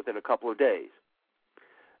gone within a couple of days.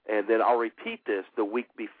 And then I'll repeat this the week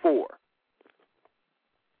before.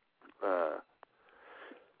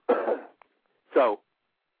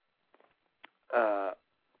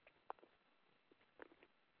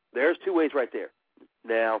 There's two ways right there.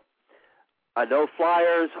 Now, I know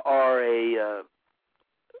flyers are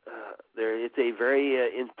it's a very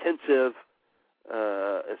intensive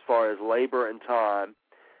as far as labor and time,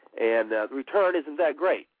 and the return isn't that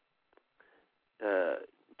great.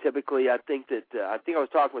 Typically, I think I was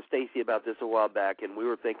talking with Stacy about this a while back, and we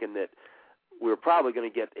were thinking that we were probably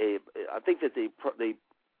going to get I think that the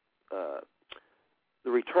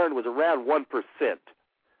return was around 1%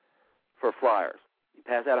 for flyers. You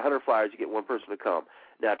pass out 100 flyers, you get one person to come.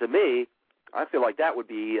 Now, to me, I feel like that would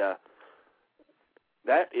be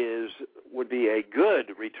would be a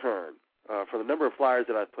good return for the number of flyers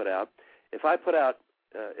that I've put out. If I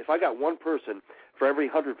got one person for every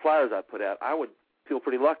 100 flyers I put out, I would feel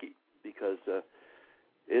pretty lucky, because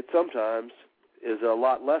it sometimes is a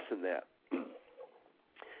lot less than that.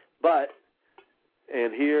 But,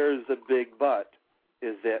 and here's the big but,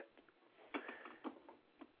 is that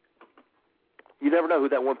you never know who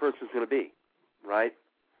that one person is going to be, right?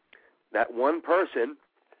 That one person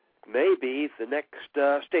may be the next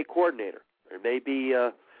state coordinator. Or may be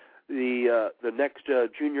the next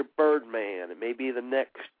Junior Birdman. It may be the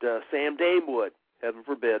next Sam Damewood, heaven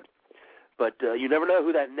forbid. But you never know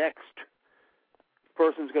who that next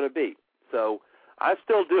person's going to be. So I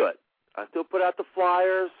still do it. I still put out the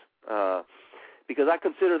flyers because I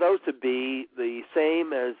consider those to be the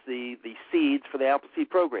same as the seeds for the Appleseed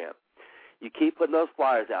program. You keep putting those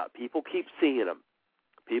flyers out. People keep seeing them.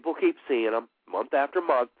 People keep seeing them month after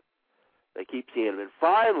month. They keep seeing them. And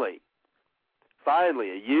finally,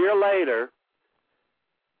 a year later,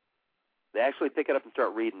 they actually pick it up and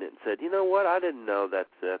start reading it and said, you know what, I didn't know that's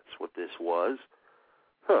what this was.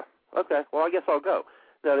 Huh, okay, well, I guess I'll go.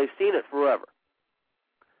 Now, they've seen it forever.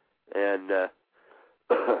 And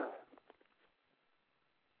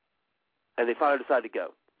and they finally decide to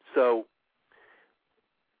go. So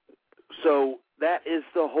that is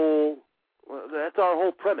that's our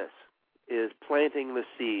whole premise, is planting the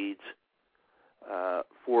seeds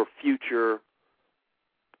for future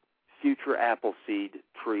Appleseed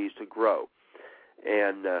trees to grow.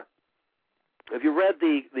 And if you read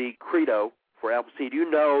the credo for Appleseed, you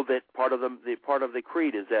know that part of the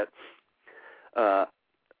creed is that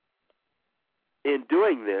in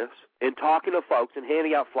doing this, in talking to folks and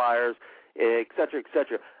handing out flyers, et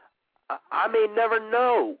cetera, I may never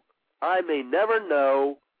know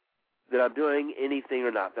that I'm doing anything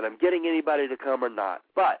or not, that I'm getting anybody to come or not,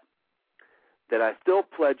 but that I still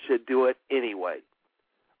pledge to do it anyway.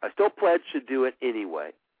 I still pledge to do it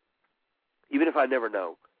anyway, even if I never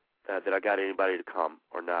know that I got anybody to come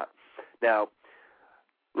or not. Now,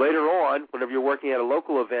 later on, whenever you're working at a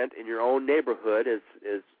local event in your own neighborhood, as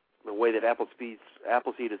the way that Appleseed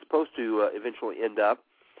is supposed to eventually end up,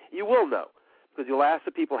 you will know. Because you'll ask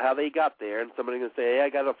the people how they got there, and somebody's going to say, hey, I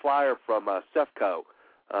got a flyer from Sefco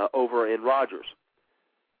over in Rogers.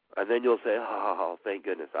 And then you'll say, oh, thank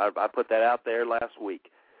goodness. I put that out there last week.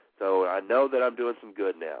 So I know that I'm doing some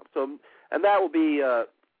good now. So, and that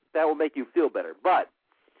will make you feel better. But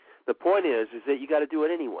the point is that you got to do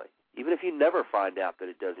it anyway. Even if you never find out that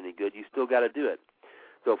it does any good, you still got to do it.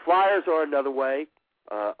 So flyers are another way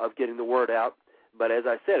of getting the word out. But as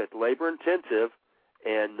I said, it's labor-intensive,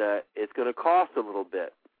 and it's going to cost a little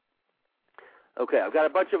bit. Okay, I've got a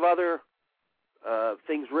bunch of other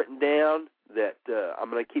things written down that I'm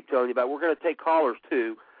going to keep telling you about. We're going to take callers,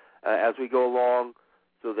 too, as we go along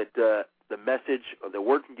so that the message or the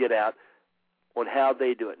word can get out on how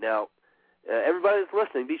they do it. Now, everybody that's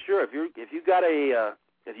listening, be sure, if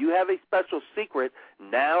you have a special secret,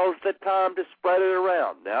 now's the time to spread it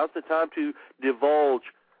around. Now's the time to divulge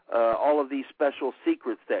all of these special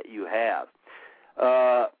secrets that you have.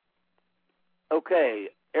 Okay,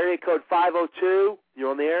 area code 502, you're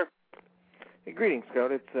on the air? Hey, greetings,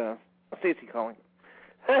 Scott. It's Stacy calling.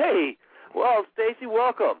 Hey, well, Stacy,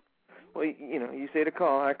 welcome. Well, you say to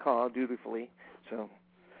call, I call dutifully. So,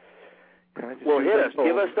 well, hit us.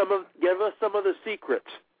 Give us some of the secrets.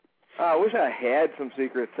 I wish I had some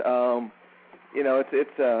secrets. I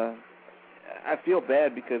feel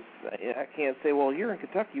bad because I can't say, well, you're in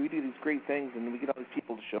Kentucky, we do these great things, and we get all these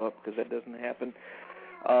people to show up, because that doesn't happen.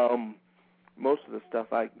 Most of the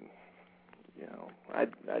stuff I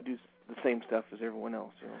do the same stuff as everyone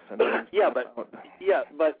else.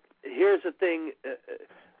 But here's the thing: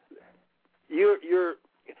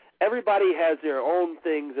 everybody has their own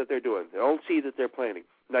things that they're doing, their own seed that they're planting.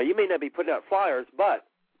 Now, you may not be putting out flyers, but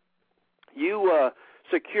you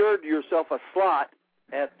secured yourself a slot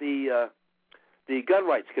at the gun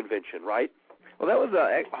rights convention, right? Well, that was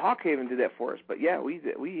Hawkhaven did that for us, but yeah, we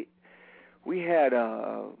had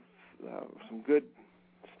some good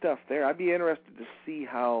stuff there. I'd be interested to see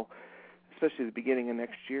how, especially at the beginning of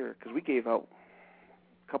next year, because we gave out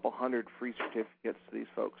a couple hundred free certificates to these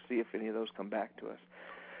folks. See if any of those come back to us.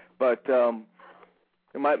 But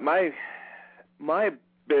my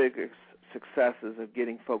biggest successes of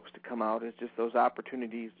getting folks to come out is just those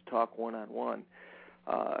opportunities to talk one-on-one,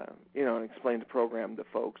 and explain the program to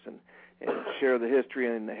folks and share the history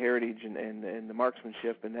and the heritage and the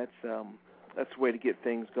marksmanship, and that's the way to get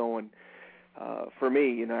things going. For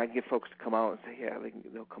me, I get folks to come out and say, yeah,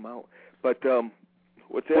 they'll come out. But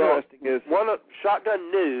what's interesting is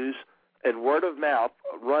Shotgun News and word of mouth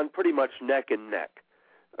run pretty much neck and neck.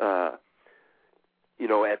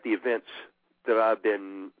 At the events that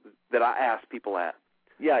I ask people at.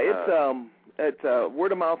 Yeah, it's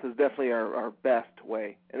word of mouth is definitely our best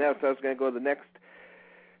way, and that's what I was going to go. The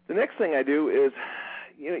next thing I do is,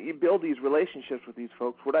 you build these relationships with these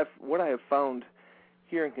folks. What I have found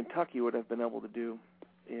here in Kentucky, what I've been able to do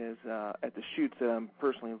is at the shoots that I'm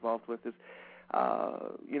personally involved with is,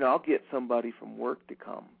 I'll get somebody from work to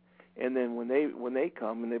come, and then when they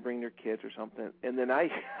come and they bring their kids or something, and then I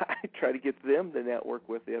try to get them to network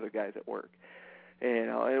with the other guys at work,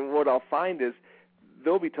 and what I'll find is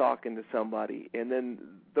they'll be talking to somebody, and then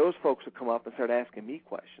those folks will come up and start asking me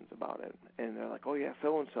questions about it, and they're like, oh yeah,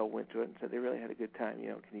 so and so went to it and said they really had a good time.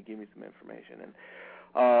 Can you give me some information?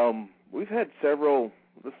 And we've had several.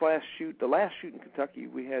 The last shoot in Kentucky,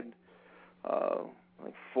 we had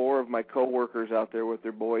like 4 of my coworkers out there with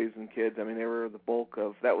their boys and kids. I mean, they were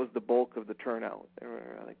that was the bulk of the turnout. There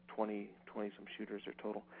were like 20 some shooters or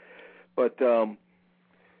total. But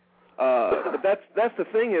that's the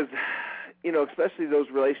thing is, especially those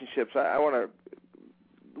relationships. I want to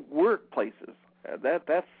workplaces.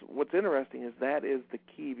 That's what's interesting is that is the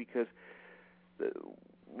key, because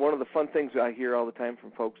one of the fun things I hear all the time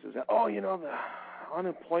from folks is, the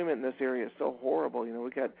unemployment in this area is so horrible. We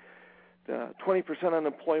got 20%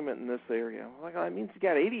 unemployment in this area. Like, that means you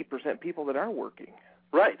got 80% people that are working.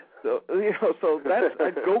 Right. So so that's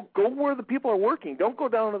go where the people are working. Don't go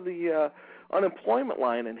down to the unemployment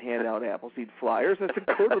line and hand out Appleseed flyers. That's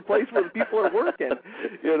go to the place where the people are working.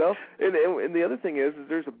 And the other thing is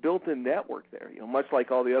there's a built-in network there. Much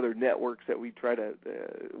like all the other networks that we try to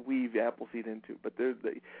weave Appleseed into. But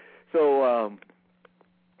so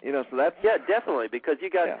that's definitely, because you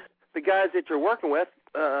got the guys that you're working with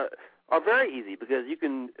are very easy, because you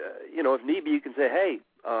can if need be you can say, hey,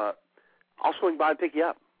 I'll swing by and pick you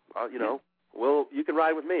up. You can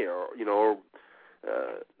ride with me, or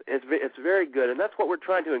it's very good, and that's what we're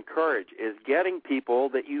trying to encourage, is getting people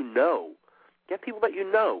that you know. Get people that you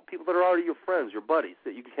know, people that are already your friends, your buddies,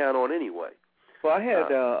 that you can count on anyway. Well, I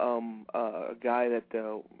had a guy that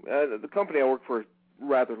the company I work for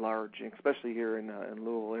rather large, especially here in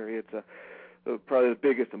Louisville area. It's probably the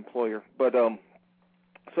biggest employer. But so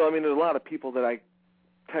I mean, there's a lot of people that I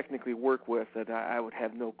technically work with that I would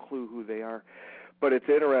have no clue who they are. But it's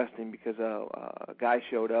interesting because a guy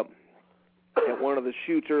showed up at one of the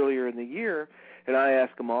shoots earlier in the year, and I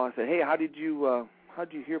asked him all. I said, "Hey, how did you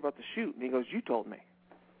hear about the shoot?" And he goes, "You told me."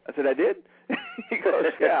 I said, "I did?" He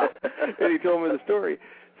goes, "Yeah," and he told me the story.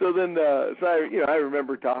 So then, I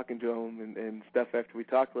remember talking to him and stuff after we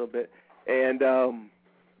talked a little bit, and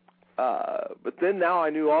but then now I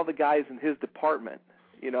knew all the guys in his department.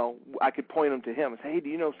 I could point them to him and say, "Hey, do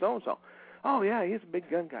you know so and so?" "Oh yeah, he's a big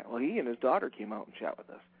gun guy." "Well, he and his daughter came out and chat with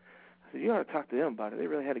us." I said, "You ought to talk to them about it. They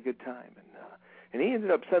really had a good time." And he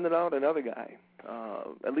ended up sending out another guy,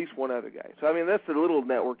 at least one other guy. So I mean, that's the little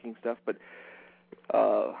networking stuff. But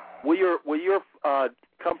will your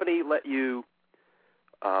company let you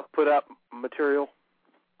put up material,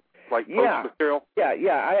 like post material? Yeah.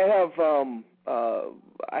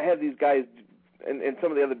 I have these guys in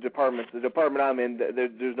some of the other departments. The department I'm in,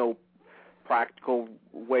 there's no practical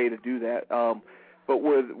way to do that. But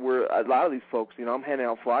we're a lot of these folks, I'm handing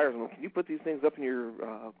out flyers. And can you put these things up in your,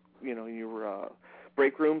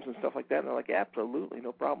 break rooms and stuff like that? And they're like, absolutely,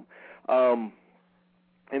 no problem.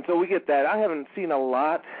 And so we get that. I haven't seen a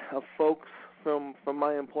lot of folks from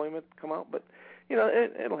my employment come out, but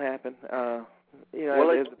it'll happen. As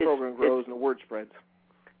the program grows and the word spreads.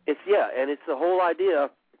 And it's the whole idea.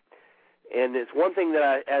 And it's one thing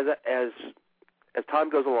that as time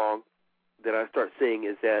goes along, that I start seeing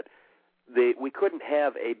is that we couldn't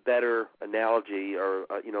have a better analogy or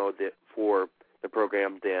for the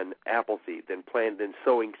program than Appleseed, than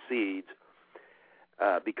sowing seeds,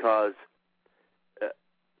 because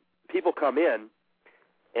people come in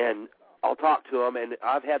and I'll talk to them, and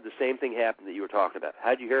I've had the same thing happen that you were talking about.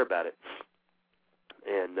 How'd you hear about it?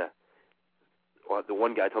 And the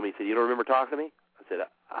one guy told me, he said, "You don't remember talking to me?" I said,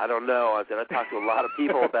 "I don't know." I said, "I talked to a lot of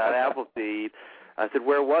people about Appleseed." I said,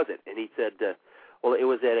 "Where was it?" And he said, "Well, it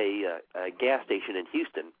was at a gas station in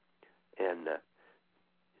Houston, and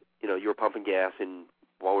you were pumping gas, and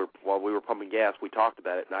while we were pumping gas, we talked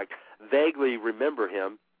about it." And I vaguely remember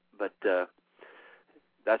him, but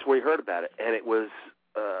that's where he heard about it, and it was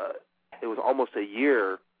almost a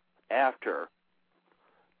year after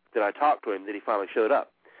that I talked to him that he finally showed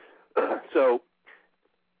up. So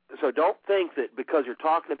don't think that because you're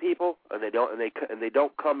talking to people and they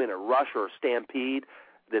don't come in a rush or a stampede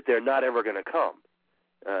that they're not ever going to come.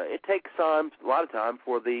 It takes a lot of time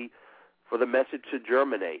for the message to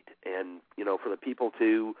germinate, and for the people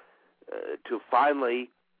to finally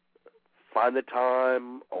find the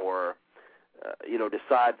time or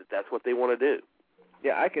decide that that's what they want to do.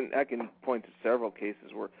 Yeah, I can point to several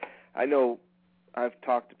cases where I know I've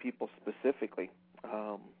talked to people specifically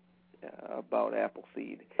about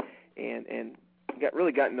Appleseed, and got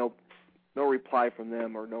no reply from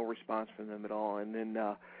them or no response from them at all. And then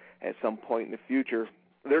at some point in the future,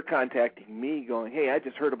 they're contacting me, going, "Hey, I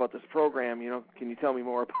just heard about this program. Can you tell me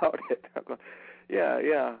more about it?" I'm going,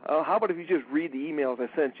 Yeah. How about if you just read the emails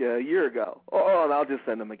I sent you a year ago? Oh, and I'll just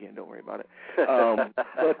send them again. Don't worry about it.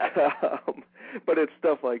 But it's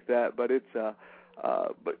stuff like that. But it's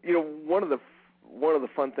one of the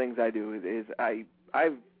fun things I do is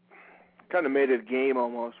I've kind of made it a game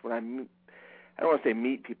almost when I don't want to say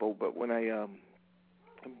meet people, but when I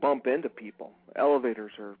bump into people.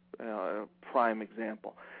 Elevators are a prime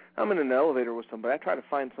example. I'm in an elevator with somebody. I try to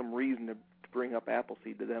find some reason to bring up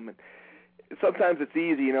Appleseed to them, and sometimes it's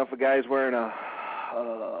easy, if a guy's wearing a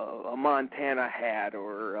Montana hat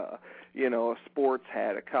or a sports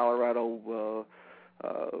hat, a Colorado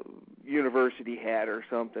university hat or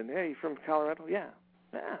something. "Hey, you from Colorado?" Yeah.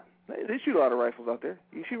 They shoot a lot of rifles out there.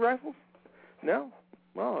 You shoot rifles? No.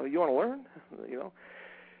 Well, you want to learn?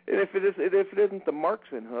 And if it isn't the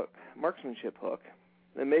marksmanship hook,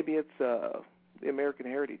 then maybe it's the American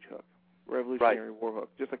Heritage hook, Revolutionary War hook,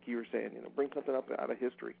 just like you were saying. Bring something up out of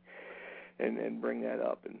history, and bring that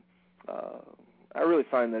up. And I really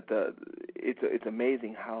find that it's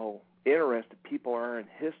amazing how interested people are in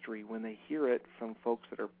history when they hear it from folks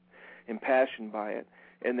that are impassioned by it,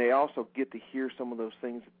 and they also get to hear some of those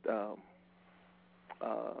things.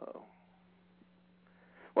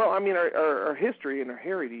 Our history and our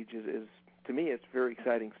heritage is to me, it's very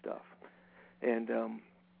exciting stuff. And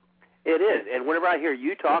it is. And whenever I hear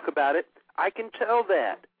you talk about it, I can tell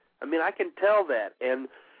that. I can tell that. And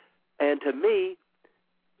to me,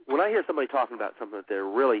 when I hear somebody talking about something that they're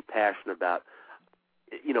really passionate about,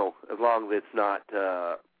 as long as it's not,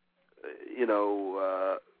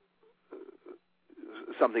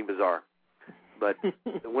 something bizarre. But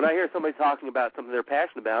when I hear somebody talking about something they're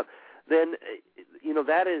passionate about, then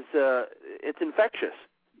that is it's infectious.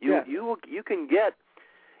 You can get,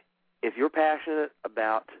 if you're passionate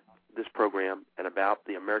about this program and about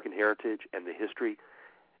the American heritage and the history,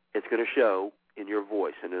 it's going to show in your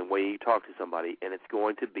voice and in the way you talk to somebody, and it's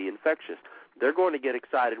going to be infectious. They're going to get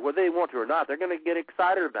excited, whether they want to or not. They're going to get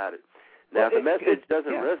excited about it. Now, if the message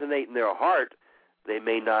doesn't resonate in their heart, they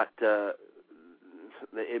may not.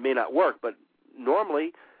 It may not work. But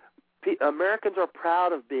normally, Americans are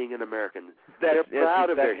proud of being an American. They're proud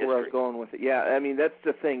of their history. That's where I was going with it. Yeah, I mean, that's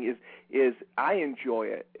the thing is I enjoy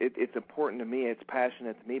it. It's important to me. It's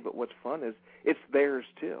passionate to me. But what's fun is it's theirs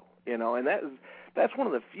too. And that's one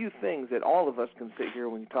of the few things that all of us can sit here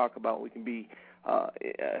when you talk about we can be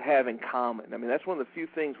have in common. I mean, that's one of the few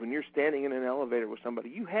things when you're standing in an elevator with somebody,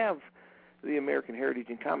 you have the American heritage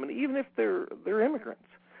in common, even if they're immigrants,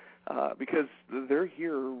 because they're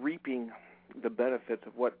here reaping the benefits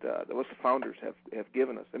of what the founders have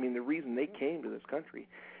given us. I mean, the reason they came to this country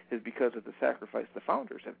is because of the sacrifice the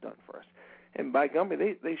founders have done for us. And by gummy,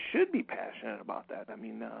 they should be passionate about that. I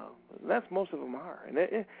mean, that's most of them are. And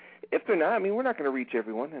if they're not, I mean, we're not going to reach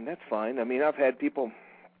everyone, and that's fine. I mean, I've had people,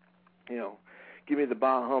 give me the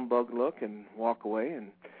bah humbug look and walk away,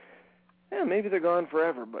 and maybe they're gone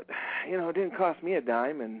forever. But it didn't cost me a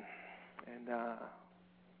dime, and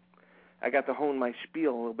I got to hone my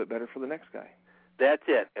spiel a little bit better for the next guy. That's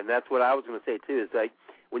it, and that's what I was going to say too. Is like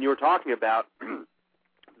when you were talking about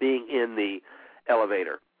being in the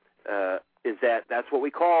elevator. Is that's what we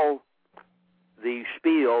call the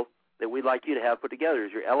spiel that we'd like you to have put together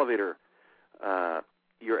is your elevator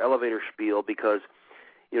spiel, because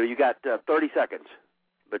you got 30 seconds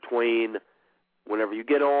between whenever you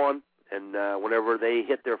get on and whenever they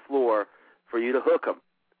hit their floor for you to hook them,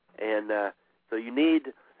 and so you need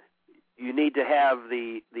to have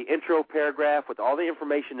the intro paragraph with all the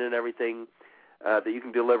information and everything that you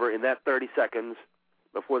can deliver in that 30 seconds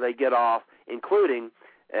before they get off, including.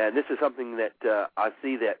 And this is something that I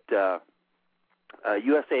see that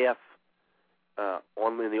USAF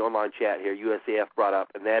in the online chat here, USAF brought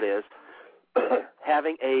up, and that is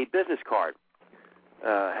having a business card,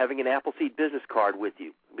 having an Appleseed business card with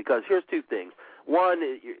you. Because here's two things. One,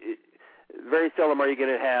 very seldom are you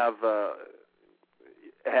going to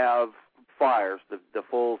have flyers, the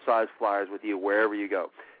full-size flyers with you wherever you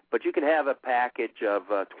go. But you can have a package of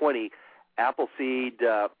 20 Appleseed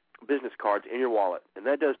business cards in your wallet, and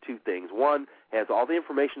that does two things. One, has all the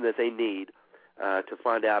information that they need to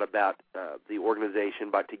find out about the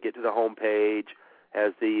organization, but to get to the home page,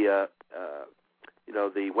 has the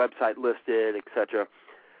the website listed, etc.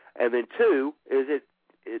 And then two is it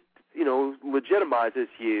legitimizes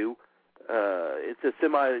you. It's a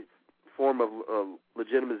semi form of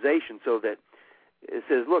legitimization, so that it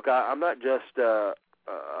says, look, I'm not just a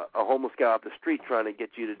homeless guy off the street trying to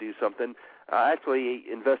get you to do something. I actually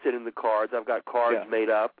invested in the cards. I've got cards made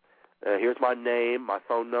up. Here's my name, my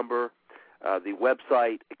phone number, the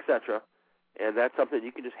website, etc. And that's something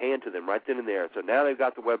you can just hand to them right then and there. So now they've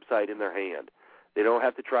got the website in their hand. They don't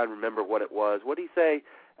have to try and remember what it was. What do you say?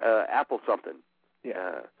 Apple something.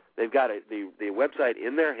 Yeah. They've got the website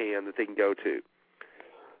in their hand that they can go to.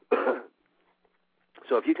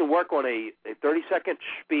 So if you can work on a 30-second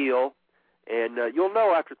spiel, and you'll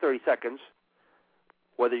know after 30 seconds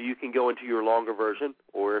whether you can go into your longer version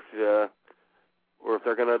or if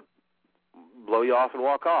they're going to blow you off and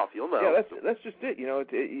walk off. You'll know. Yeah, that's just it.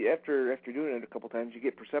 After doing it a couple times, you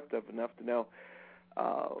get perceptive enough to know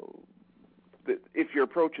that if your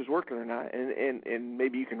approach is working or not, and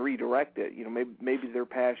maybe you can redirect it. Maybe their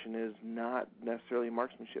passion is not necessarily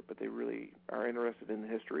marksmanship, but they really are interested in the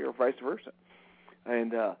history, or vice versa.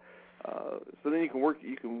 And so then you can work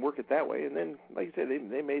it that way. And then, like you said,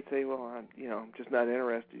 they may say, well, I'm just not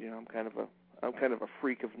interested. I'm kind of a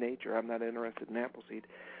freak of nature. I'm not interested in Appleseed.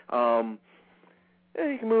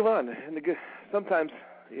 You can move on. And sometimes,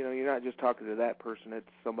 you're not just talking to that person; it's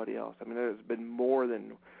somebody else. I mean, there's been more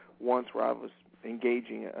than once where I was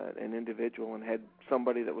engaging an individual and had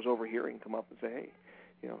somebody that was overhearing come up and say,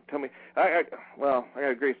 hey, tell me. I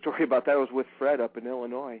got a great story about that. I was with Fred up in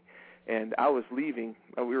Illinois, and I was leaving.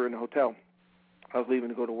 We were in a hotel. I was leaving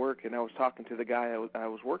to go to work, and I was talking to the guy I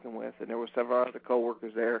was working with, and there were several other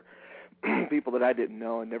coworkers there, people that I didn't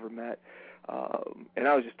know and never met. And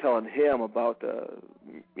I was just telling him about the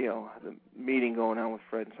meeting going on with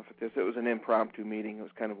Fred and stuff like this. It was an impromptu meeting. It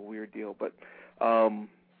was kind of a weird deal, but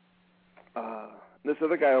this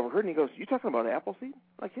other guy overheard, and he goes, "You talking about Appleseed?"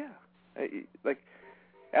 Like, yeah. Like,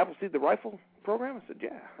 Appleseed, the rifle program? I said,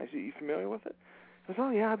 yeah. I said, you familiar with it? I said,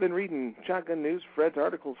 oh, yeah, I've been reading Shotgun News, Fred's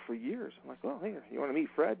articles for years. I'm like, well, here, you want to meet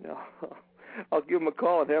Fred? No. I'll give him a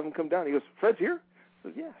call and have him come down. He goes, Fred's here? I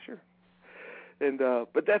said, yeah, sure. And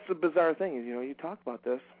but that's the bizarre thing is, you talk about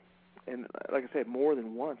this, and like I said, more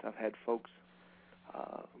than once I've had folks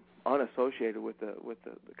unassociated with the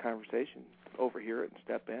conversation overhear it and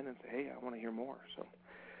step in and say, hey, I want to hear more. So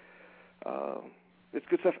it's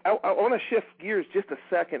good stuff. I want to shift gears just a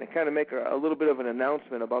second and kind of make a little bit of an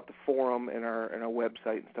announcement about the forum and our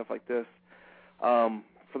website and stuff like this.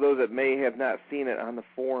 For those that may have not seen it on the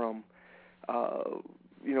forum,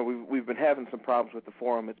 we've been having some problems with the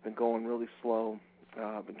forum. It's been going really slow,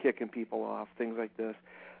 been kicking people off, things like this.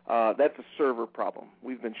 That's a server problem.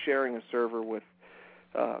 We've been sharing a server with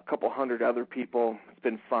a couple hundred other people. It's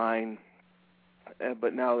been fine.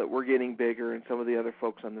 But now that we're getting bigger and some of the other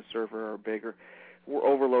folks on the server are bigger, we're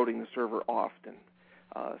overloading the server often.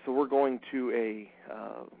 So we're going to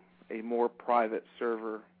a more private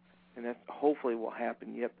server, and that hopefully will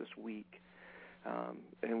happen yet this week.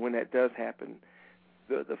 And when that does happen,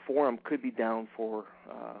 the forum could be down for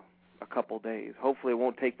a couple days. Hopefully it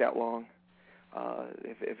won't take that long.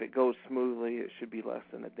 If it goes smoothly, it should be less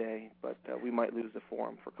than a day, but we might lose the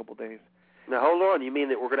forum for a couple days. Now, hold on. You mean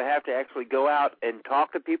that we're going to have to actually go out and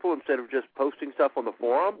talk to people instead of just posting stuff on the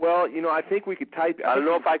forum? Well, I think we could type. I don't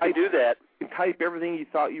know if I can do that. You can type everything you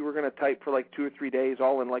thought you were going to type for like 2 or 3 days,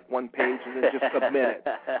 all in like one page, and then just submit it.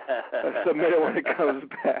 Submit it when it comes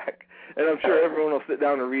back. And I'm sure everyone will sit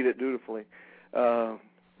down and read it dutifully.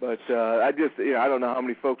 But I just, I don't know how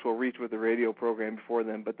many folks will reach with the radio program before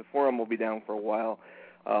then, but the forum will be down for a while,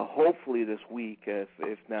 hopefully this week,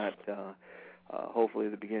 if not, hopefully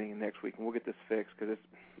at the beginning of next week. And we'll get this fixed because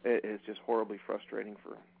it is just horribly frustrating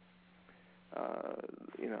for,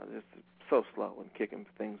 just so slow and kicking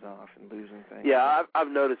things off and losing things. Yeah, I've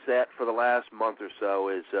noticed that for the last month or so,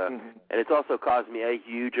 and it's also caused me a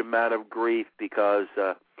huge amount of grief because,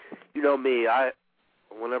 me,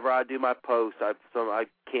 whenever I do my post, I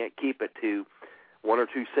can't keep it to 1 or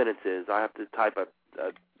 2 sentences. I have to type a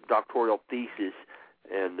doctoral thesis,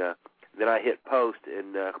 and then I hit post,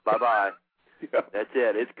 and bye-bye. Yeah. That's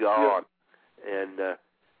it. It's gone. Yeah.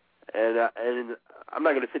 And I'm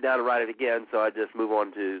not going to sit down and write it again, so I just move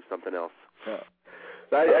on to something else. Yeah.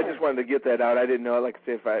 So I just wanted to get that out. I didn't know. Like I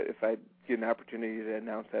say, if I get an opportunity to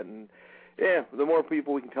announce that, and the more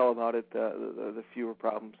people we can tell about it, the fewer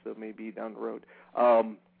problems there may be down the road.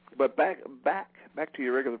 But back to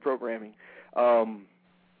your regular programming.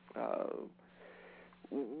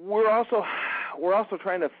 We're also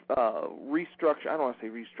trying to restructure. I don't want to say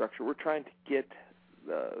restructure. We're trying to get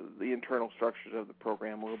the internal structures of the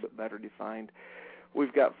program a little bit better defined.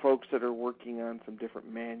 We've got folks that are working on some different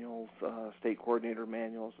manuals, state coordinator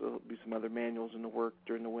manuals. There'll be some other manuals in the work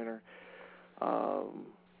during the winter.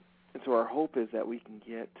 And so our hope is that we can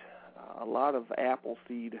get a lot of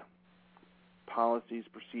Appleseed policies,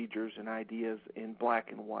 procedures, and ideas in black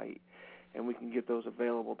and white, and we can get those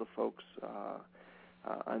available to folks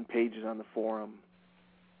on pages on the forum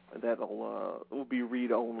will be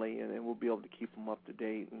read only, and we'll be able to keep them up to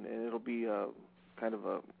date, and it'll be a kind of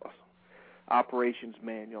a operations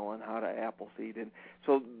manual on how to Appleseed. And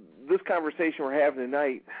so this conversation we're having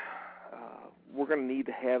tonight, we're going to need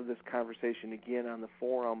to have this conversation again on the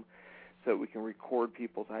forum so that we can record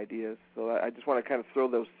people's ideas. So I just want to kind of throw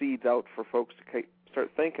those seeds out for folks to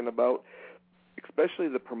start thinking about, especially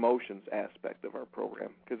the promotions aspect of our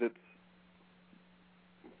program, because it's,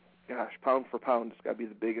 pound for pound, it's got to be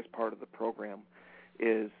the biggest part of the program,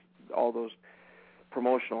 is all those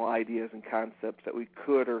promotional ideas and concepts that we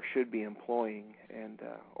could or should be employing and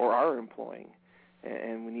or are employing,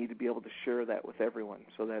 and we need to be able to share that with everyone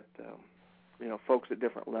so that folks at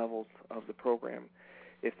different levels of the program,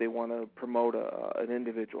 if they want to promote an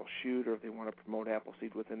individual shoot, or if they want to promote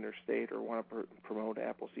Appleseed within their state, or want to promote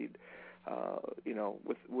Appleseed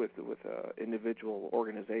with an individual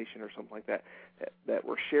organization or something like that, that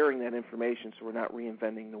we're sharing that information so we're not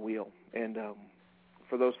reinventing the wheel. And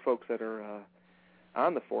for those folks that are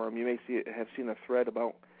on the forum, you may have seen a thread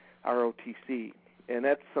about ROTC, and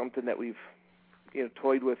that's something that we've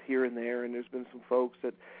toyed with here and there, and there's been some folks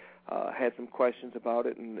that had some questions about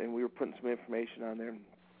it, and we were putting some information on there. And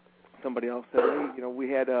somebody else said, hey, we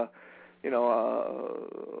had a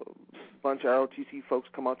bunch of ROTC folks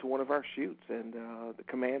come out to one of our shoots, and the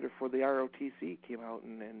commander for the ROTC came out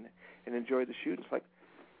and enjoyed the shoot. It's like,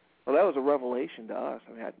 well, that was a revelation to us.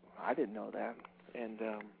 I mean, I didn't know that, and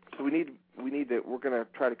so we need to. We're going to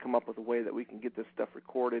try to come up with a way that we can get this stuff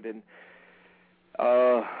recorded and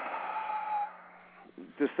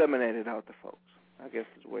disseminate it out to folks, I guess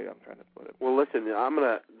is the way I'm trying to put it. Well, listen, I'm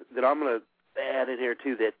gonna add in here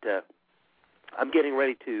too that I'm getting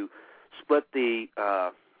ready to split the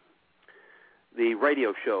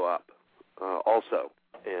radio show up also,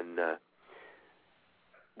 and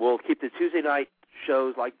we'll keep the Tuesday night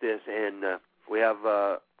shows like this, and we have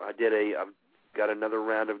I've got another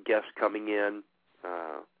round of guests coming in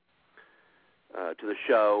to the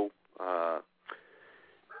show.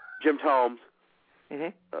 Jim Tomes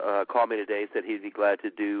called me today, said he'd be glad to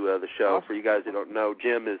do the show. Awesome. For you guys that don't know,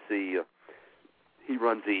 Jim is he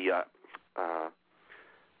runs the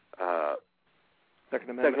Second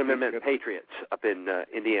Amendment Patriots up in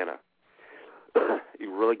Indiana. He's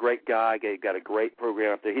a really great guy. Got a great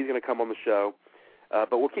program up there. He's going to come on the show.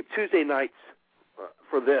 But we'll keep Tuesday nights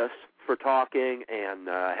for talking and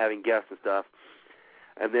having guests and stuff.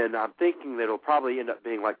 And then I'm thinking that it'll probably end up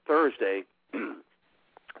being like Thursday,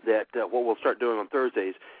 that what we'll start doing on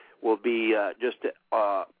Thursdays will be just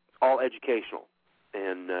all educational.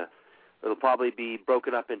 And it'll probably be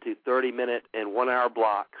broken up into 30-minute and 1-hour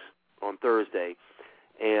blocks on Thursday.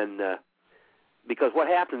 And because what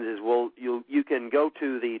happens is you can go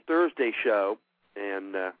to the Thursday show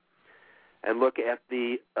and look at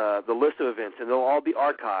the list of events, and they'll all be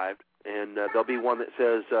archived. And there'll be one that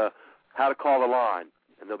says how to call the line,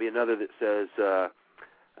 and there'll be another that says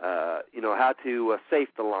how to safe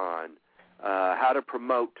the line, how to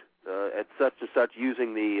promote at such and such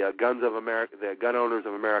using the Guns of America, the Gun Owners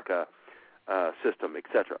of America system,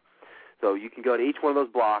 etc. So you can go to each one of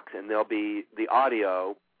those blocks, and there'll be the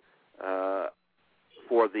audio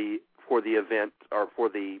for the event or for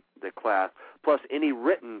the class, plus any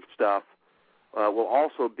written stuff will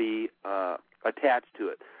also be attached to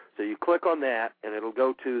it. So you click on that, and it'll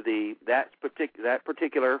go to that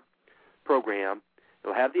particular program.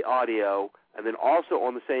 It'll have the audio, and then also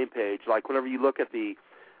on the same page, like whenever you look at the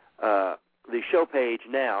show page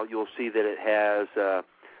now, you'll see that it has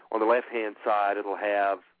on the left-hand side, it'll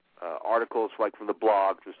have articles like from the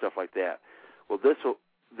blogs and stuff like that. Well, this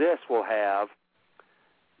will have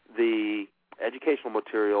the educational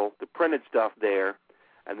material, the printed stuff there,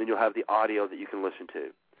 and then you'll have the audio that you can listen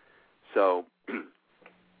to. So,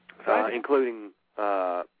 including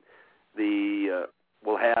we'll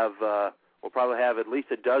probably have at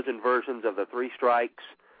least a dozen versions of the Three Strikes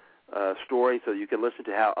story, so you can listen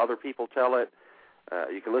to how other people tell it.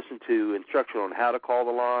 You can listen to instruction on how to call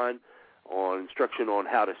the line, on instruction on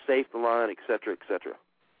how to safe the line, et cetera, et cetera.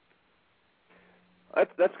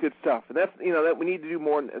 That's good stuff, and that's that we need to do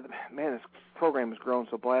more. Man, this program has grown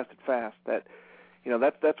so blasted fast that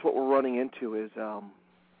that's what we're running into is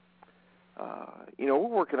we're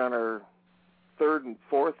working on our third and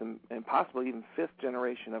fourth and possibly even fifth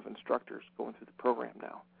generation of instructors going through the program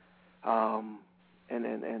now,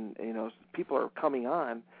 and people are coming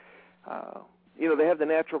on. They have the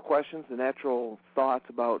natural questions, the natural thoughts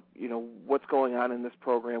about what's going on in this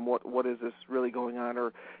program, what is this really going on,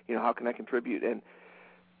 or how can I contribute, and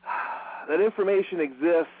that information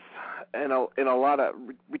exists in a lot of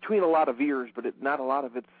between a lot of ears, but not a lot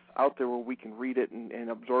of it's out there where we can read it and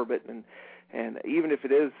absorb it, and even if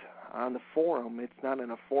it is on the forum, it's not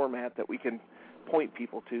in a format that we can point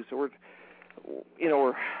people to. So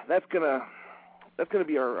that's gonna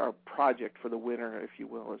be our project for the winter, if you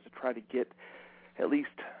will, is to try to get at least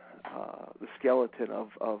the skeleton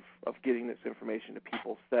of getting this information to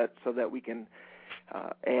people so that we can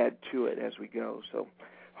add to it as we go. So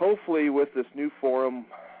hopefully with this new forum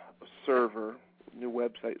server, new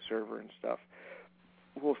website server and stuff,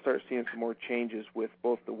 we'll start seeing some more changes with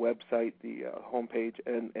both the website, the homepage,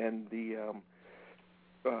 and the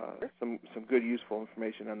some good useful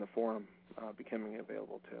information on the forum becoming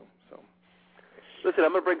available too. So, listen,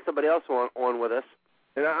 I'm going to bring somebody else on with us.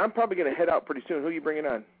 And I'm probably going to head out pretty soon. Who are you bringing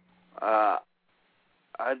on?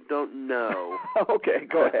 I don't know. Okay,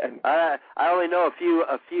 go ahead. I only know a few.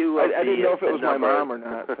 I didn't know if it was my mom or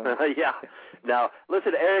not. So. Yeah. Now,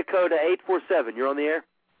 listen, area code 847. You're on the air?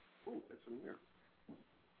 Oh, that's in here.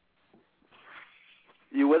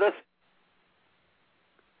 You with us?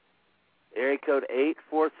 Area code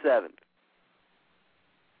 847.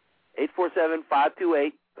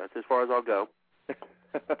 847-528. That's as far as I'll go.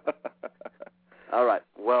 All right.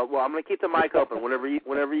 Well, I'm going to keep the mic open. Whenever you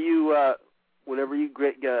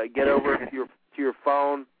get over to your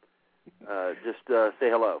phone, just say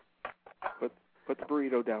hello. Put the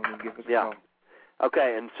burrito down and give us a call.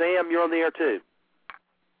 Okay. And Sam, you're on the air too.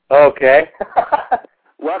 Okay.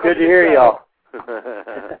 Welcome. Good to hear y'all.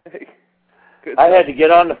 I had to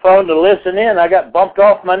get on the phone to listen in. I got bumped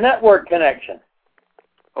off my network connection.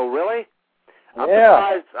 Oh, really?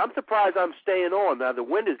 Yeah. I'm surprised I'm staying on. Now, the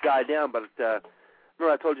wind has died down, but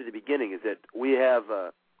remember I told you at the beginning is that we have,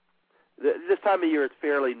 this time of year it's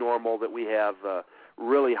fairly normal that we have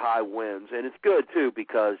really high winds, and it's good, too,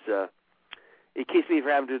 because it keeps me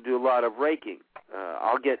from having to do a lot of raking.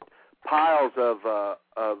 I'll get piles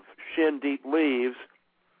of shin-deep leaves,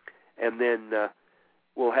 and then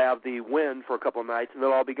we'll have the wind for a couple of nights, and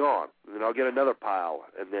they'll all be gone. And then I'll get another pile,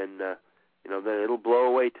 and then then it'll blow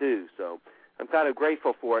away too. So I'm kind of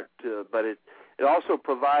grateful for it, but it also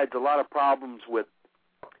provides a lot of problems with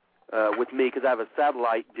me because I have a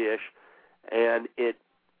satellite dish, and it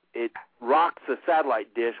rocks the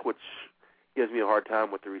satellite dish, which gives me a hard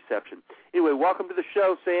time with the reception. Anyway, welcome to the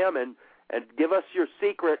show, Sam, and give us your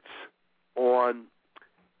secrets on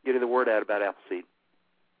getting the word out about Appleseed.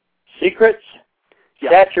 Secrets? Yeah.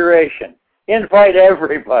 Saturation. Invite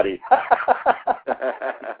everybody.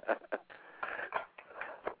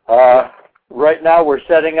 Right now we're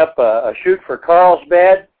setting up a shoot for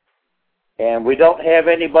Carlsbad, and we don't have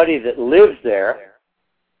anybody that lives there.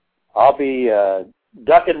 I'll be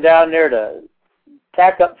ducking down there to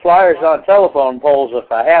tack up flyers on telephone poles if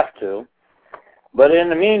I have to. But in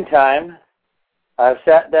the meantime, I've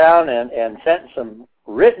sat down and sent some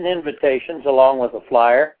written invitations along with a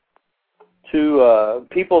flyer to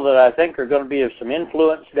people that I think are going to be of some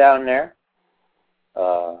influence down there,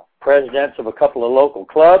 presidents of a couple of local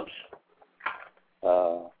clubs,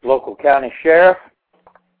 local county sheriff,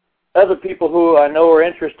 other people who I know are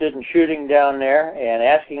interested in shooting down there, and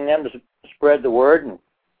asking them to spread the word and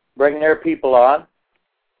bring their people on.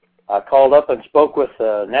 I called up and spoke with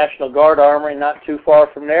National Guard Armory not too far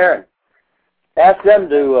from there and asked them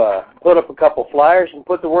to put up a couple flyers and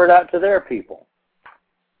put the word out to their people.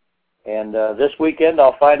 And this weekend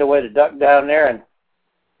I'll find a way to duck down there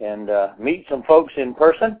and meet some folks in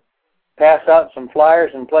person, pass out some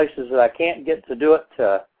flyers in places that I can't get to do it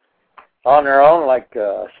on their own, like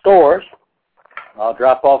stores. I'll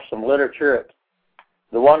drop off some literature at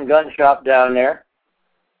the one gun shop down there,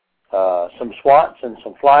 some swats and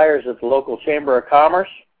some flyers at the local Chamber of Commerce,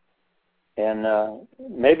 and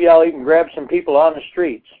maybe I'll even grab some people on the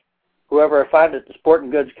streets, whoever I find at the sporting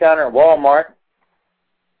goods counter at Walmart,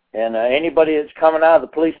 and anybody that's coming out of the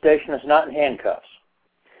police station that's not in handcuffs.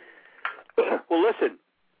 Well, listen,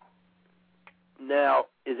 now,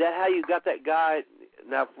 is that how you got that guy?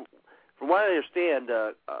 Now, from what I understand,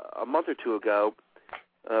 a month or two ago,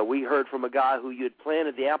 we heard from a guy who you had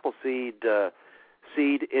planted the Appleseed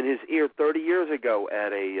seed in his ear 30 years ago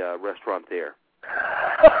at a restaurant there.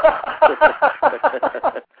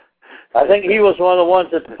 I think he was one of the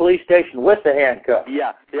ones at the police station with the handcuffs.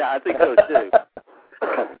 Yeah, I think so too.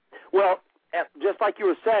 Well, just like you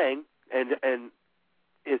were saying, and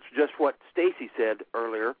it's just what Stacy said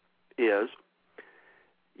earlier, is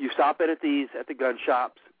you stop in at the gun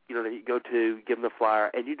shops, that you go to, give them the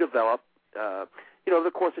flyer, and you develop, over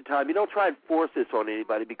the course of time. You don't try and force this on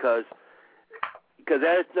anybody because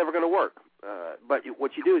that's never going to work. But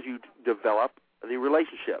what you do is you develop the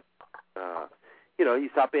relationship. You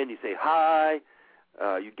stop in, you say hi,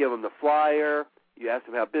 you give them the flyer, you ask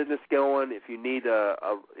them how business is going. If you need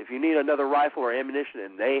another rifle or ammunition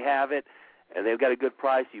and they have it, and they've got a good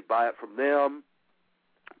price, you buy it from them,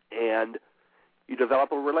 and you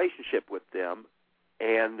develop a relationship with them.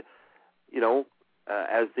 And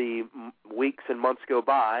as the weeks and months go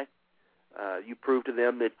by, you prove to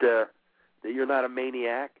them that you're not a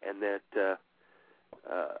maniac, and that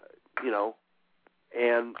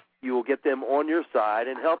and you will get them on your side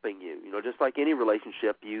and helping you. Just like any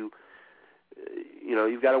relationship, you've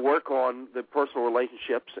got to work on the personal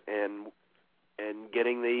relationships and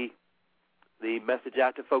getting the message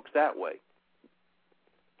out to folks that way.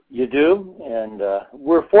 You do, and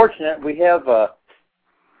we're fortunate. We have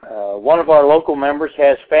one of our local members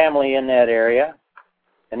has family in that area,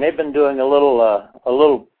 and they've been doing a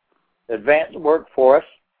little advanced work for us.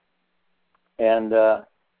 And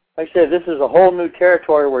like I said, this is a whole new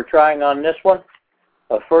territory we're trying on this one,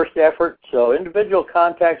 a first effort. So individual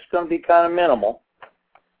contact's going to be kind of minimal,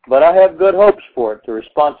 but I have good hopes for it. The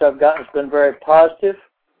response I've gotten has been very positive.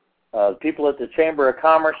 The people at the Chamber of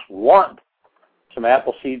Commerce want some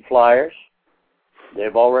Appleseed flyers.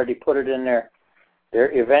 They've already put it in their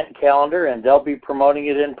event calendar, and they'll be promoting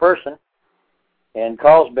it in person. And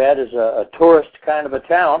Carlsbad is a tourist kind of a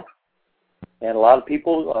town, and a lot of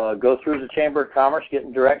people go through the Chamber of Commerce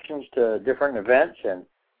getting directions to different events and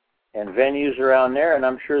venues around there, and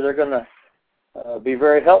I'm sure they're going to be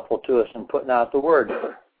very helpful to us in putting out the word.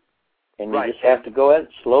 And you just have to go ahead,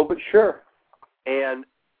 slow but sure. And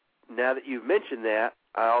now that you've mentioned that,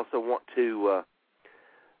 I also want to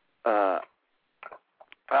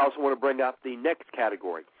bring up the next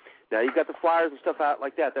category. Now, you've got the flyers and stuff out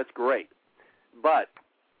like that. That's great. But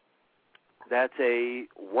that's a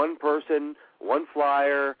one-person, one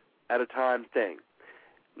flyer at a time thing.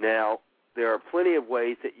 Now, there are plenty of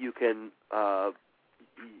ways that you can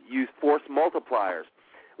use force multipliers.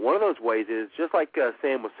 One of those ways is, just like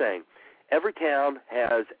Sam was saying, every town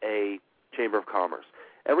has a Chamber of Commerce.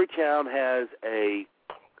 Every town has a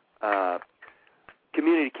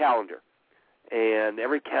community calendar. And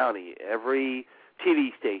every county, every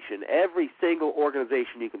TV station, every single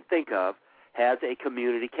organization you can think of has a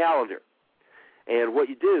community calendar. And what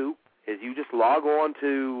you do is you just log on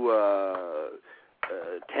to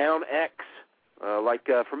Town X,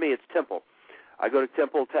 for me it's Temple. I go to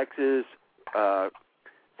Temple, Texas,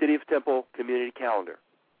 City of Temple Community Calendar.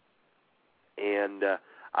 And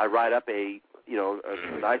I write up a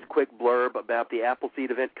nice quick blurb about the Appleseed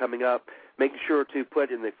event coming up, making sure to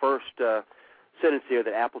put in the first sentence here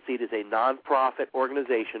that Appleseed is a nonprofit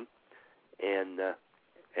organization, and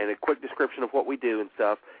a quick description of what we do and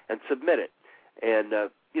stuff, and submit it. And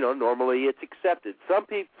normally it's accepted. Some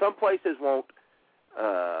places won't.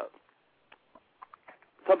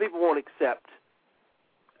 Some people won't accept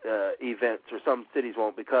events, or some cities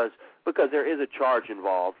won't because there is a charge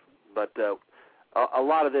involved. But a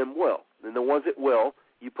lot of them will, and the ones that will,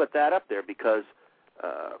 you put that up there because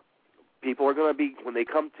people are going to be, when they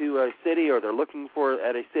come to a city, or they're looking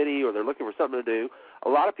at a city, or they're looking for something to do. A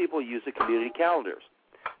lot of people use the community calendars,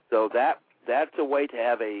 so that's a way to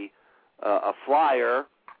have a flyer,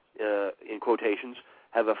 in quotations,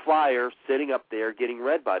 have a flyer sitting up there getting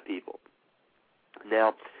read by people.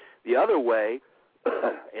 Now, the other way,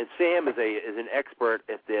 and Sam is an expert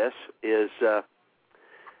at this, is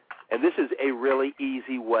and this is a really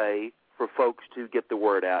easy way for folks to get the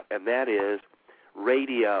word out, and that is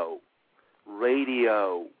radio.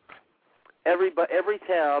 Radio. Every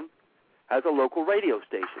town has a local radio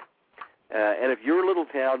station, and if your little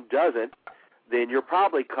town doesn't, then you're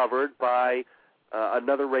probably covered by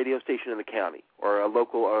another radio station in the county, or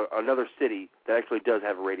another city that actually does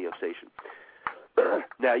have a radio station.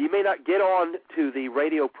 Now, you may not get on to the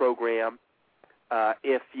radio program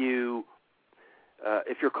if you're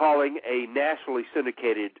calling a nationally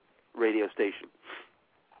syndicated radio station.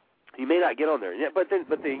 You may not get on there,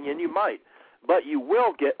 and you might, but you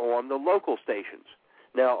will get on the local stations.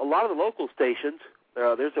 Now, a lot of the local stations,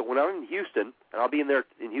 when I'm in Houston, and I'll be in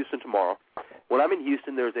Houston tomorrow. When I'm in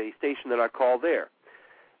Houston, there's a station that I call there,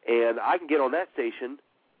 and I can get on that station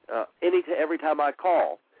every time I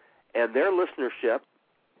call, and their listenership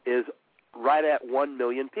is right at 1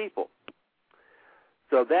 million people.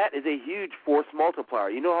 So that is a huge force multiplier.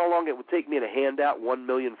 You know how long it would take me to hand out 1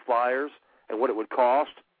 million flyers and what it would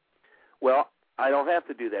cost? Well, I don't have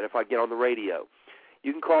to do that if I get on the radio.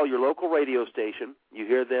 You can call your local radio station. You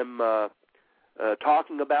hear them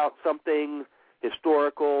talking about something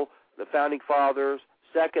historical, the Founding Fathers,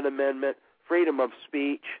 Second Amendment, freedom of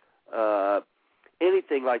speech,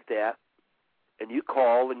 anything like that, and you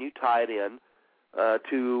call and you tie it in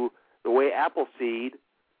to the way Appleseed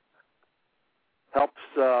helps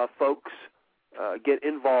folks get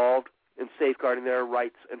involved in safeguarding their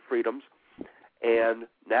rights and freedoms. And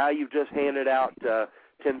now you've just handed out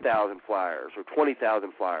 10,000 flyers, or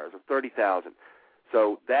 20,000 flyers, or 30,000.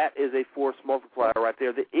 So that is a force multiplier right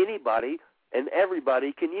there that anybody and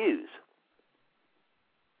everybody can use.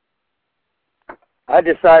 I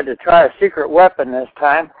decided to try a secret weapon this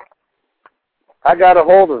time. I got a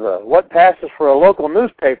hold of what passes for a local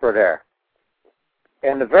newspaper there.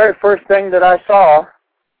 And the very first thing that I saw,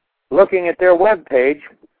 looking at their webpage,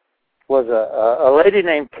 was a lady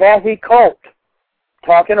named Kathy Colt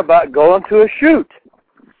talking about going to a shoot.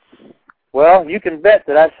 Well, you can bet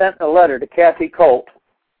that I sent a letter to Kathy Colt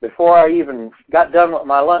before I even got done with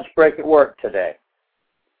my lunch break at work today.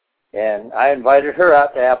 And I invited her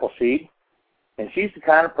out to Appleseed, and she's the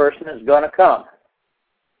kind of person that's going to come.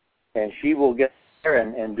 And she will get there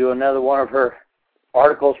and do another one of her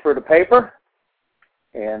articles for the paper,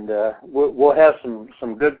 and we'll have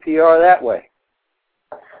some good PR that way.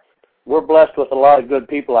 We're blessed with a lot of good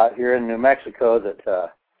people out here in New Mexico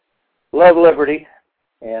that love liberty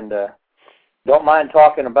and don't mind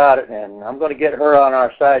talking about it, and I'm going to get her on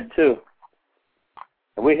our side too.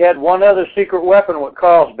 And we had one other secret weapon with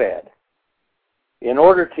Carlsbad. In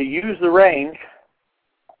order to use the range,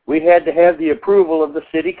 we had to have the approval of the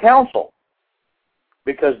city council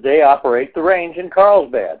because they operate the range in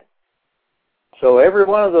Carlsbad. So every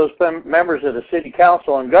one of those members of the city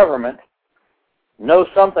council and government knows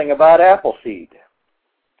something about Appleseed.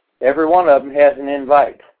 Every one of them has an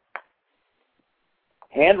invite.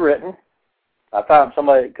 Handwritten. I found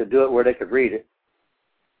somebody that could do it where they could read it.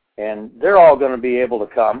 And they're all going to be able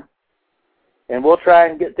to come. And we'll try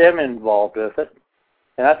and get them involved with it.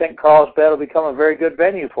 And I think Carlsbad will become a very good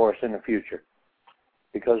venue for us in the future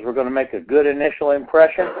because we're going to make a good initial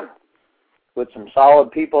impression with some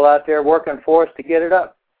solid people out there working for us to get it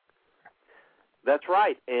up. That's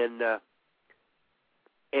right. And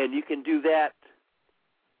And you can do that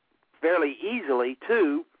fairly easily,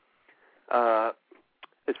 too,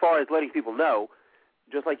 as far as letting people know.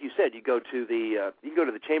 Just like you said, you can go to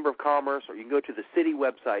the Chamber of Commerce, or you can go to the city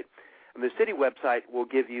website, and the city website will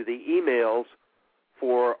give you the emails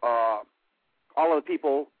for all of the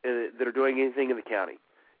people that are doing anything in the county.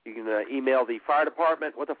 You can email the fire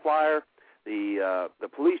department with a flyer, the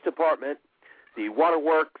police department, the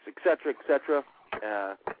waterworks, et cetera,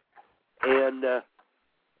 and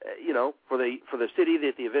for the city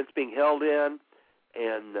that the event's being held in,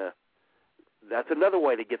 and that's another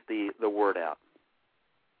way to get the word out.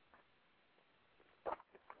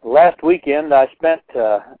 Last weekend, I spent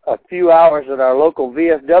a few hours at our local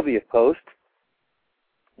VFW post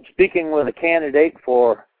speaking with a candidate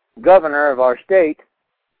for governor of our state.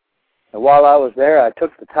 And while I was there, I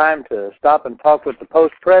took the time to stop and talk with the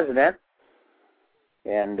post president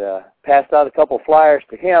and passed out a couple flyers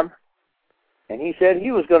to him. And he said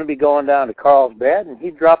he was going to be going down to Carlsbad, and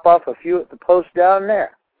he'd drop off a few at the post down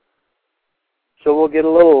there. So we'll get a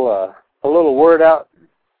little word out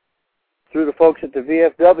through the folks at the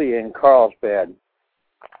VFW in Carlsbad.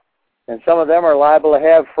 And some of them are liable to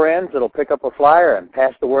have friends that'll pick up a flyer and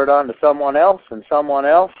pass the word on to someone else and someone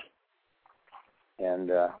else. And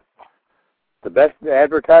the best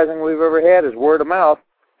advertising we've ever had is word of mouth.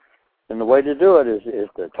 And the way to do it is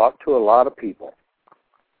to talk to a lot of people.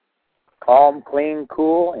 Calm, clean,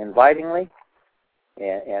 cool, invitingly,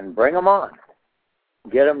 and bring them on.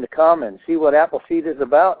 Get them to come and see what Appleseed is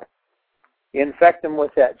about. Infect them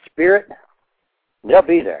with that spirit. They'll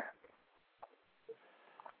be there.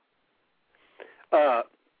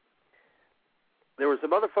 There were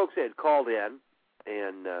some other folks that had called in,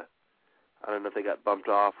 and I don't know if they got bumped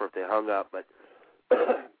off or if they hung up, but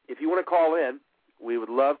if you want to call in, we would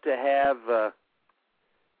love to have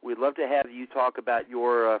you talk about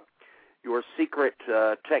your secret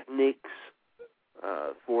techniques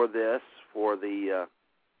for this, for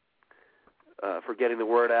getting the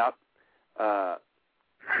word out. If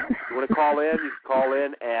you want to call in, you can call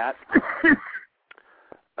in at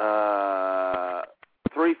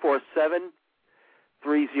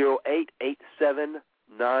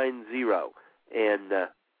 347-308-8790, and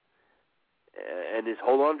just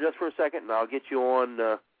hold on just for a second, and I'll get you on.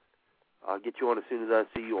 I'll get you on as soon as I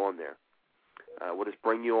see you on there. We'll just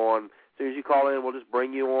bring you on as soon as you call in. We'll just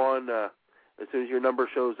bring you on as soon as your number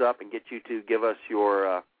shows up, and get you to give us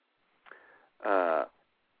your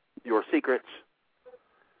secrets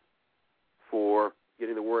for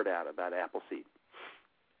getting the word out about Appleseed.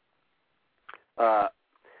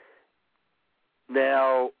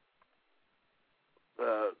 Now,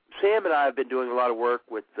 Sam and I have been doing a lot of work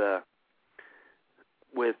with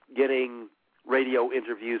getting radio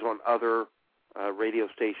interviews on other radio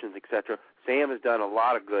stations, etc. Sam has done a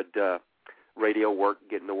lot of good radio work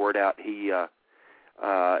getting the word out. He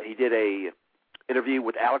did a interview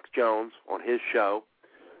with Alex Jones on his show.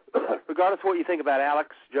 Regardless of what you think about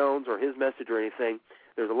Alex Jones or his message or anything,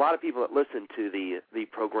 there's a lot of people that listen to the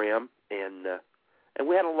program, and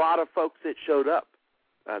we had a lot of folks that showed up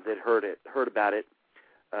that heard about it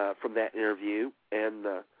from that interview, and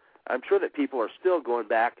I'm sure that people are still going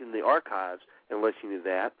back in the archives and listening to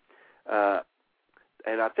that.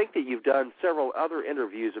 And I think that you've done several other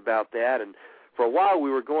interviews about that, and for a while we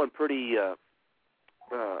were going pretty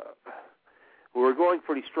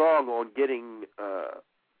strong on getting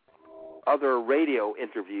other radio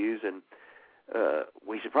interviews, and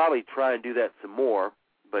we should probably try and do that some more,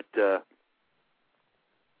 but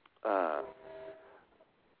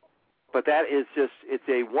that is just, it's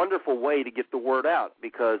a wonderful way to get the word out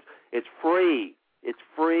because it's free. It's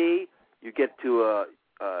free. You get to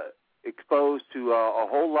exposed to a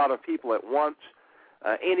whole lot of people at once.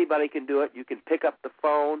 Anybody can do it. You can pick up the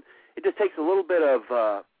phone. It just takes a little bit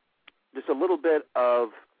of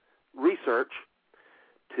research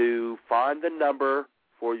to find the number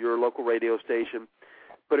for your local radio station,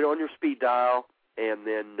 put it on your speed dial, and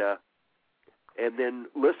then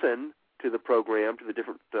listen to the program, to the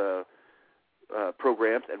different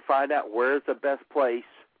programs, and find out where's the best place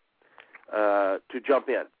to jump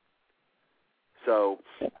in. So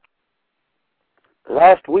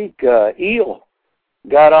last week, Eel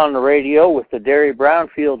got on the radio with the Derry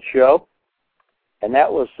Brownfield show, and that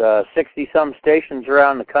was 60-some stations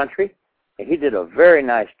around the country. And he did a very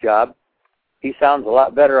nice job. He sounds a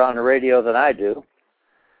lot better on the radio than I do.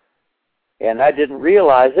 And I didn't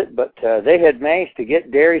realize it, but they had managed to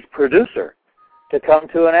get Derry's producer to come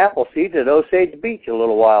to an Appleseed at Osage Beach a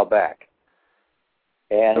little while back.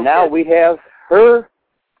 And okay. Now we have her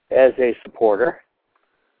as a supporter.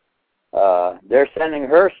 They're sending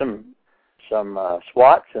her some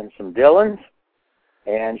Swats and some Dylans.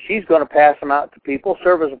 and she's going to pass them out to people,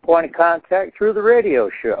 serve as a point of contact through the radio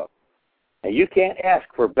show. And you can't ask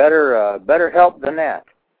for better help than that.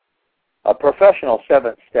 A professional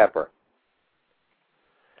seventh stepper.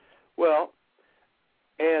 Well,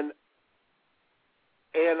 and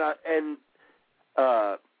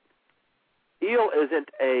Eel isn't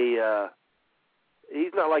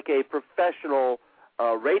he's not like a professional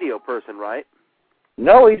radio person, right?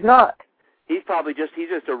 No, he's not. He's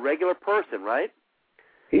just a regular person, right?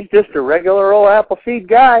 He's just a regular old Appleseed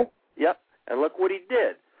guy. Yep. And look what he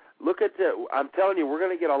did. Look at I'm telling you, we're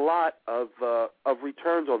going to get a lot of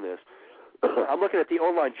returns on this. I'm looking at the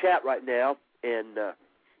online chat right now, and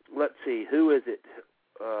let's see, who is it?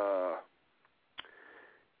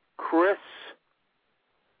 Chris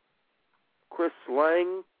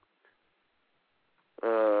Lang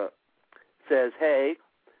says, "Hey,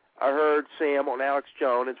 I heard Sam on Alex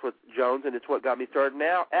Jones. And it's what got me started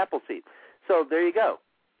now. Appleseed." So there you go.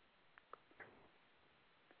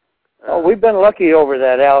 We've been lucky over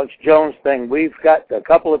that Alex Jones thing. We've got a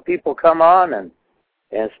couple of people come on and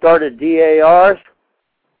started DARs,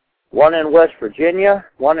 one in West Virginia,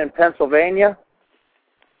 one in Pennsylvania,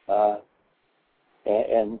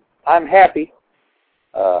 and I'm happy.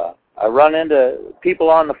 I run into people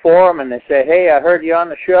on the forum and they say, "Hey, I heard you on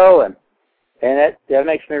the show," and that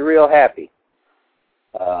makes me real happy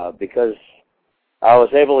because I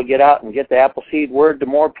was able to get out and get the Appleseed word to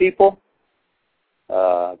more people.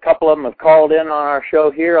 A couple of them have called in on our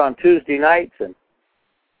show here on Tuesday nights, and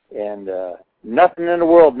nothing in the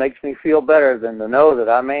world makes me feel better than to know that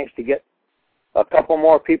I managed to get a couple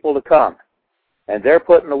more people to come. And they're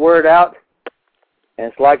putting the word out, and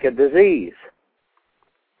it's like a disease.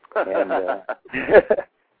 And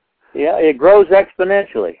yeah, it grows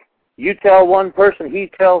exponentially. You tell one person, he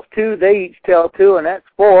tells two, they each tell two, and that's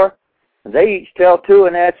 4. And they each tell 2,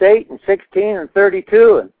 and that's 8, and 16, and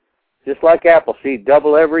 32, and just like Appleseed,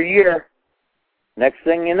 double every year. Next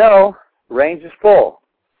thing you know, range is full.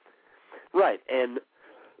 Right, and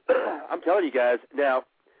I'm telling you guys now.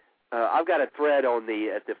 I've got a thread on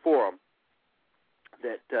at the forum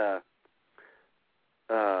that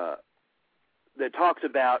talks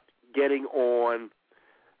about getting on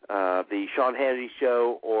the Sean Hannity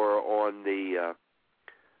show or on the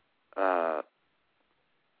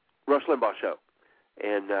Rush Limbaugh show,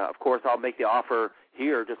 and of course I'll make the offer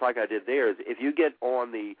here, just like I did there, is if you get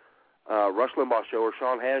on the Rush Limbaugh show or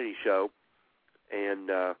Sean Hannity show, and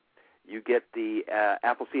you get the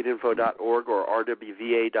AppleseedInfo.org or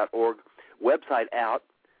RWVA.org website out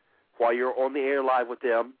while you're on the air live with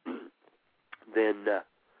them, then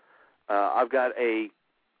I've got a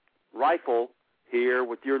rifle here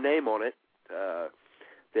with your name on it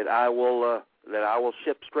that I will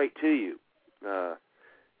ship straight to you.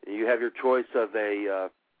 You have your choice of an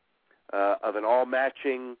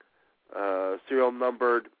all-matching, serial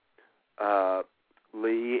numbered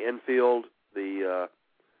Lee Enfield,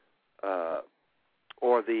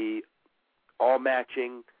 or the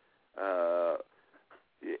all-matching,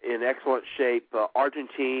 in excellent shape,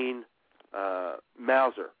 Argentine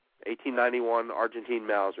Mauser, 1891 Argentine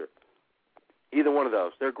Mauser. Either one of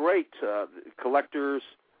those. They're great collectors'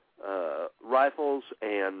 rifles,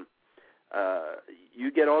 and you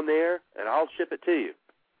get on there, and I'll ship it to you.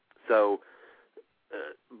 So,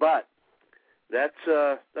 but that's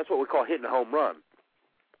what we call hitting a home run.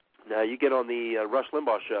 Now, you get on the Rush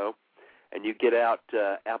Limbaugh show, and you get out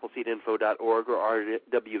AppleseedInfo.org or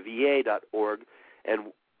RWVA.org,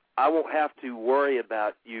 and I won't have to worry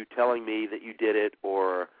about you telling me that you did it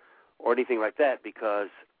or anything like that, because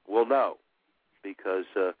we'll know, because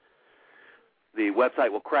the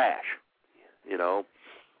website will crash. You know,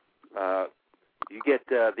 you get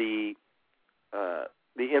the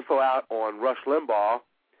info out on Rush Limbaugh,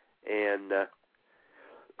 and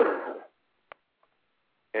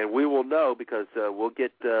we will know, because we'll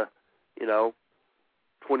get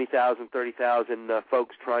 20,000, 30,000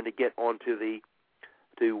 folks trying to get onto the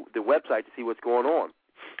website to see what's going on.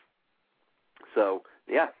 So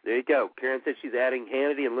yeah, there you go. Karen said she's adding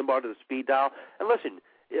Hannity and Limbaugh to the speed dial. And listen,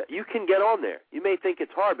 you can get on there. You may think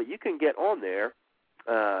it's hard, but you can get on there.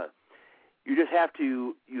 You just have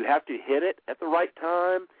to hit it at the right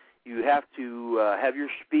time. You have to have your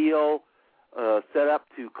spiel set up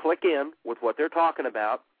to click in with what they're talking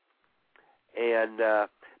about, and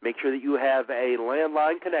make sure that you have a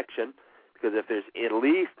landline connection, because if there's at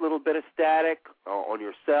least a little bit of static on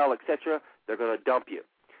your cell, etc., they're going to dump you.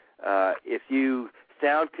 If you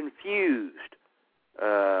sound confused,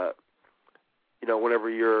 whenever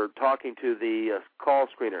you're talking to the call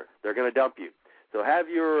screener, they're going to dump you. So have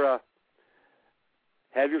your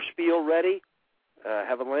spiel ready,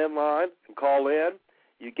 have a landline, and call in,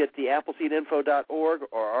 you get the appleseedinfo.org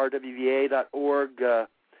or rwva.org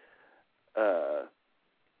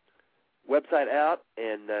website out,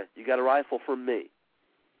 and you got a rifle from me.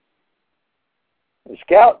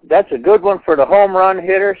 Scout, that's a good one for the home run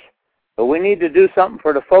hitters, but we need to do something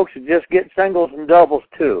for the folks who just get singles and doubles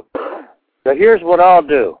too. So here's what I'll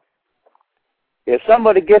do. If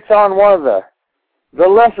somebody gets on one of the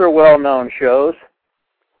lesser well-known shows,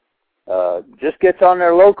 just gets on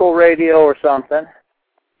their local radio or something,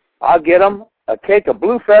 I'll get them a cake of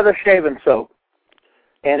Blue Feather shaving soap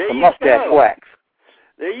and some mustache wax.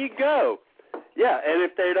 There you go. Yeah, and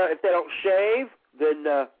if they don't shave, then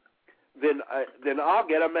I'll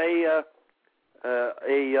get them a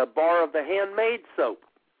bar of the handmade soap.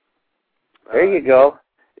 There you go.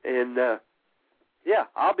 And yeah,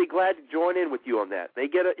 I'll be glad to join in with you on that.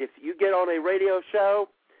 If you get on a radio show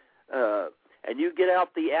and you get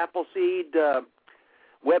out the Appleseed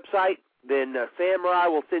website, then Sam or I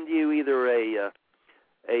will send you either a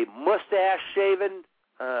mustache shaving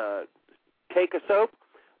cake of soap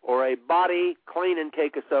or a body cleaning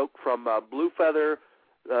cake of soap from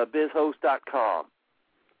BlueFeatherBizHost.com.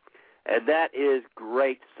 And that is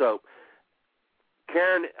great soap.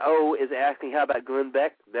 Karen O. is asking, how about Glenn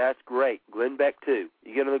Beck? That's great. Glenn Beck, too.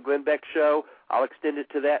 You get on the Glenn Beck show, I'll extend it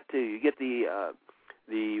to that, too. You get the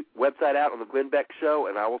website out on the Glenn Beck show,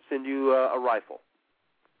 and I will send you a rifle.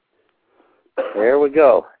 There we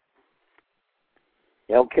go.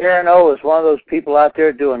 You know, Karen O. is one of those people out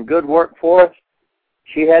there doing good work for us.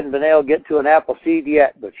 She hadn't been able to get to an Appleseed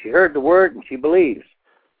yet, but she heard the word and she believes.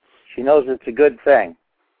 She knows it's a good thing.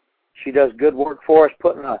 She does good work for us,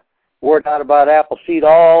 putting a word out about Appleseed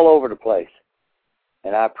all over the place.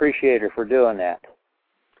 And I appreciate her for doing that.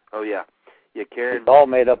 Oh, yeah. Yeah, Karen. It's all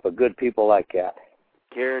made up of good people like that.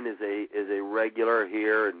 Karen is a regular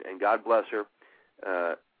here, and God bless her.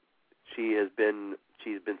 She's been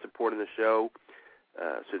supporting the show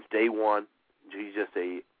since day one. She's just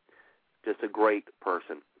a great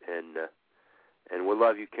person, and we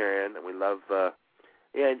love you, Karen, and we love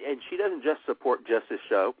and she doesn't just support just this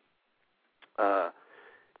show.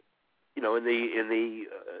 You know, in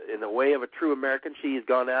the way of a true American, she has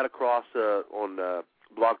gone out across on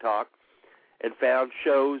Blog Talk and found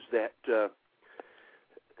shows that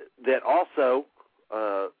also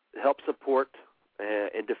help support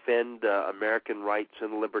and defend American rights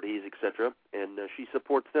and liberties, etc. And she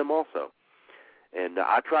supports them also. And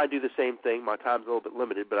I try and do the same thing. My time's a little bit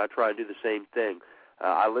limited, but I try and do the same thing.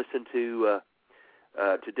 I listen to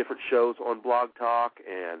different shows on Blog Talk,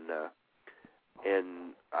 and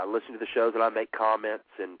I listen to the shows and I make comments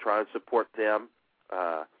and try and support them.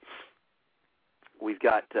 We've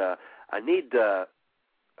got I need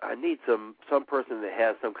some person that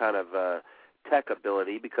has some kind of tech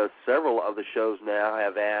ability, because several of the shows now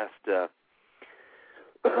have asked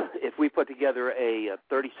if we put together a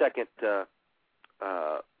 30-second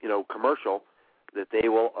commercial, that they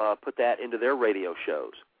will put that into their radio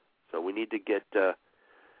shows. So we need to get a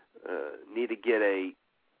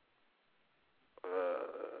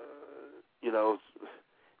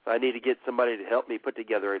if I need to get somebody to help me put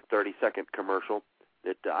together a 30-second commercial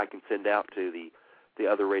that I can send out to the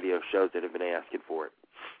other radio shows that have been asking for it.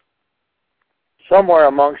 Somewhere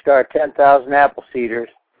amongst our 10,000 Appleseeders,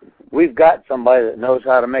 we've got somebody that knows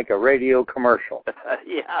how to make a radio commercial.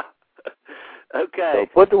 Yeah. Okay. So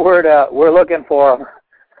put the word out. We're looking for them.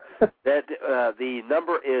 That the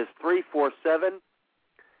number is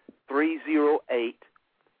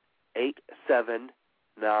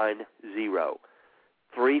 347-308-8790.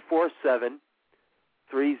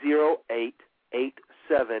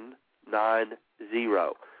 347-308-8790.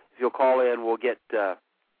 If you'll call in, we'll get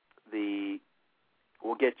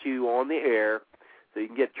you on the air, so you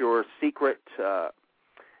can get your secret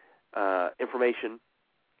information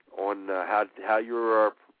on how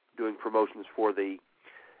you're doing promotions for the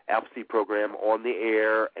Appleseed program on the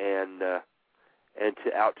air and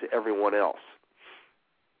out to everyone else.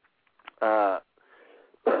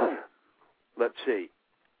 Let's see.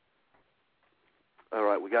 All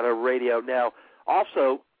right, we got our radio now.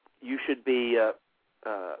 Also, you should be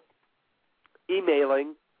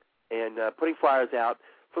emailing and putting flyers out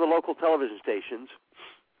for the local television stations.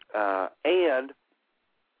 And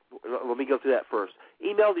let me go through that first.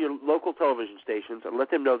 Email your local television stations and let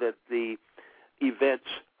them know that the events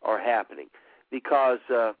are happening, because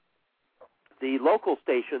the local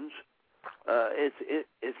stations,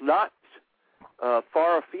 it's not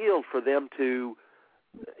far afield for them to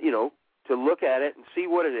look at it and see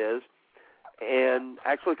what it is, and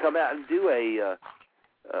actually come out and do a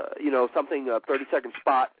 30-second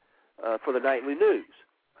spot for the nightly news.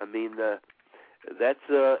 I mean, That's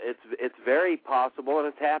it's very possible, and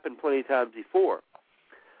it's happened plenty of times before.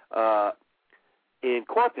 In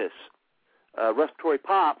Corpus, Respiratory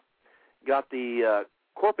Pop got the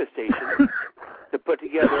Corpus station to put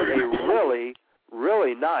together a really,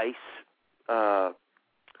 really nice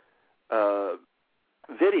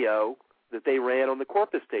video that they ran on the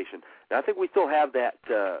Corpus station. Now, I think we still have that.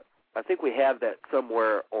 I think we have that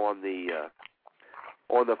somewhere on the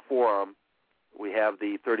forum. We have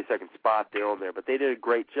the 30-second spot there on there, but they did a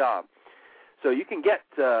great job. So you can get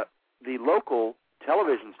the local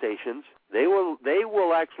television stations. They will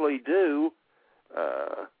actually do.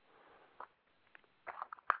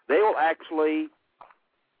 They will actually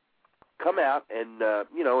come out and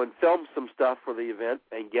and film some stuff for the event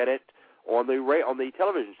and get it on the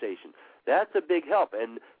television station. That's a big help.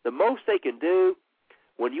 And the most they can do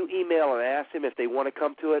when you email and ask them if they want to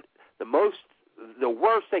come to it, the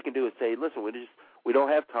worst they can do is say, listen, we don't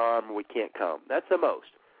have time or we can't come. That's the most.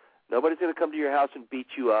 Nobody's going to come to your house and beat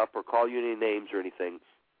you up or call you any names or anything.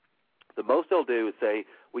 The most they'll do is say,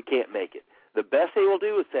 we can't make it. The best they will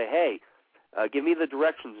do is say, hey, give me the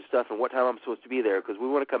directions and stuff and what time I'm supposed to be there because we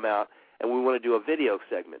want to come out and we want to do a video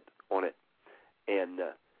segment on it. And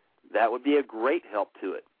that would be a great help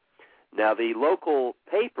to it. Now, the local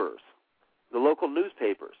papers, the local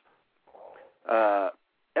newspapers,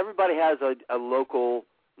 everybody has a local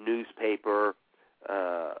newspaper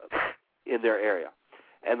in their area.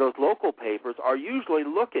 And those local papers are usually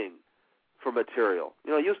looking for material.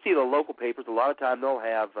 You'll see the local papers, a lot of time they'll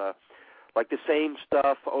have like the same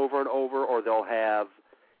stuff over and over, or they'll have,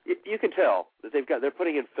 you can tell that they're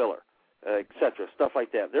putting in filler, etc., stuff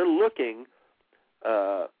like that. They're looking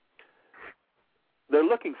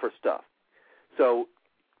for stuff. So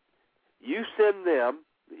you send them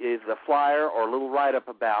the flyer or a little write-up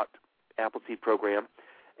about Appleseed Program,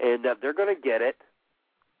 and they're going to get it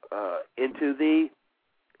into the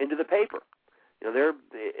paper.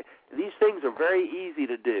 These things are very easy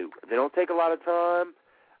to do. They don't take a lot of time.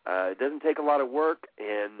 It doesn't take a lot of work,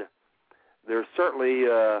 and there's certainly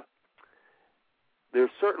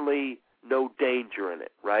no danger in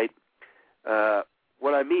it, right?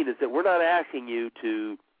 What I mean is that we're not asking you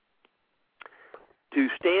to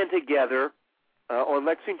stand together on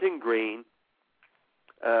Lexington Green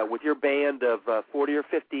with your band of 40 or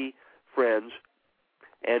 50 friends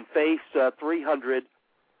and face 300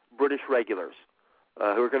 British regulars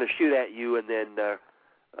who are going to shoot at you and then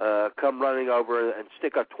come running over and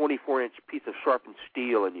stick a 24-inch piece of sharpened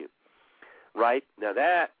steel in you, right? Now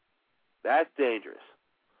that's dangerous.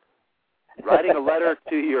 Writing a letter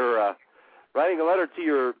to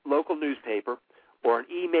your local newspaper, or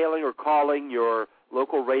emailing or calling your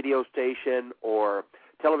local radio station or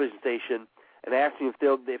television station and asking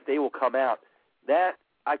if they will come out, that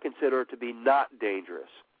I consider to be not dangerous.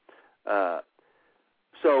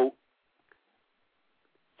 So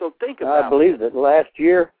think about. I believe that last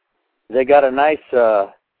year they got a nice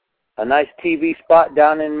TV spot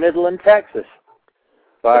down in Midland, Texas,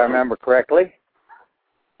 if I remember correctly,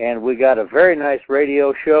 and we got a very nice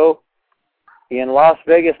radio show in Las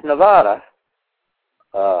Vegas, Nevada.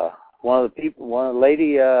 One of the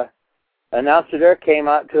lady announcer there came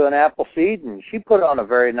out to an Appleseed, and she put on a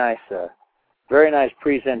very nice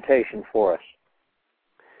presentation for us.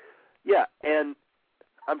 Yeah, and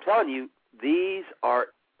I'm telling you,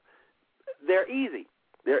 they're easy.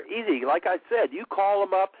 They're easy. Like I said, you call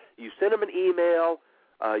them up, you send them an email,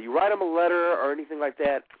 you write them a letter or anything like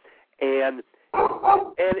that, and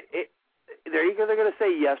they're either going to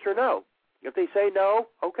say yes or no. If they say no,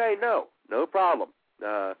 okay, no problem.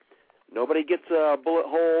 Nobody gets a bullet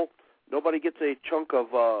hole. Nobody gets a chunk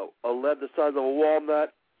of a lead the size of a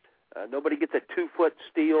walnut. Nobody gets a 2-foot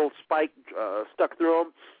steel spike stuck through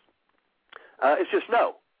them. It's just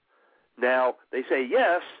no. Now, they say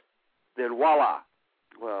yes, then voila.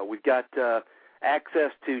 We've got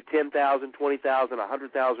access to 10,000, 20,000,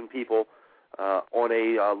 100,000 people on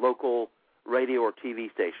a local radio or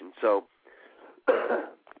TV station. So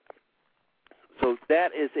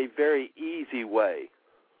that is a very easy way.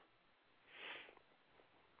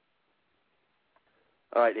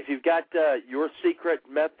 All right, if you've got your secret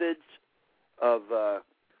methods of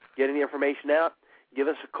getting the information out, give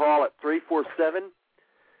us a call at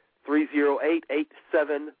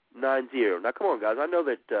 347-308-8790. Now, come on, guys. I know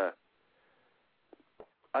that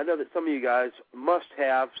some of you guys must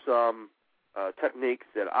have some techniques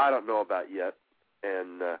that I don't know about yet,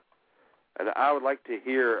 and I would like to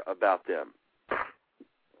hear about them.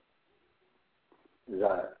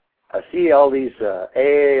 I see all these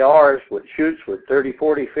AARs with shoots with 30,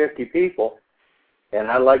 40, 50 people, and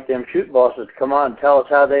I'd like them shoot bosses to come on and tell us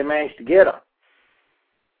how they managed to get them.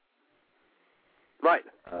 Right.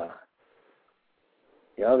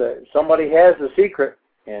 That somebody has the secret,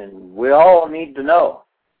 and we all need to know.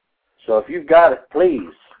 So if you've got it,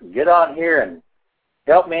 please get on here and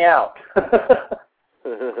help me out.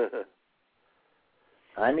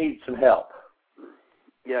 I need some help.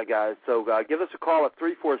 Yeah, guys. So give us a call at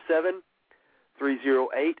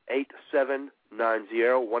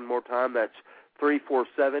 347-308-8790. One more time, that's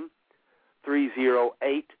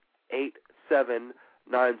 347-308-8790.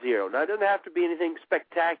 Now, it doesn't have to be anything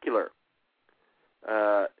spectacular.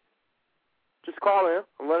 Just call in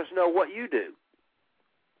and let us know what you do.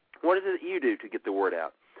 What is it that you do to get the word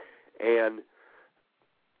out? And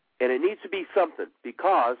it needs to be something,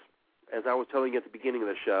 because, as I was telling you at the beginning of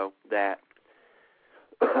the show, that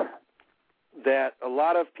that a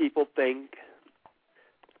lot of people think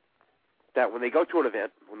that when they go to an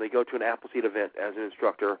event, when they go to an Appleseed event as an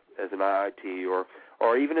instructor, as an IIT,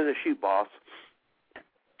 or even as a shoot boss,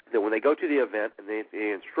 that when they go to the event and they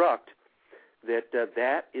instruct,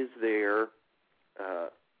 that is their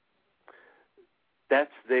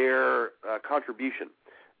contribution.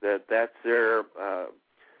 That's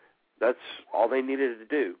all they needed to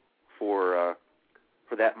do for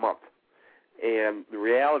that month. And the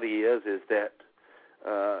reality is that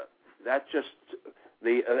that's just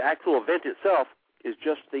the actual event itself is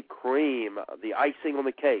just the cream, the icing on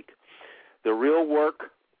the cake. The real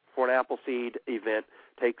work for an Appleseed event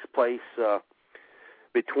takes place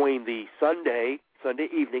between the Sunday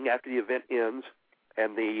evening after the event ends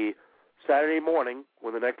and the Saturday morning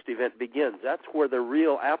when the next event begins. That's where the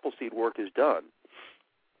real Appleseed work is done.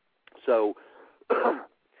 So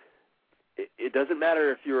it doesn't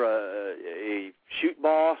matter if you're a shoot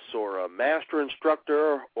boss or a master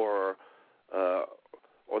instructor or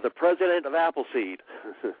the president of Appleseed.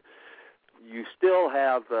 You still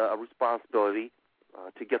have a responsibility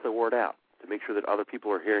to get the word out, to make sure that other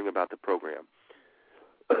people are hearing about the program.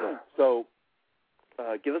 So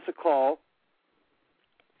give us a call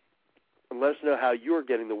and let us know how you're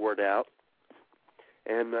getting the word out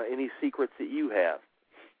and any secrets that you have.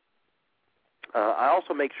 I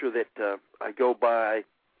also make sure that I go by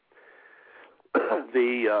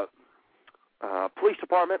the police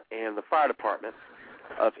department and the fire department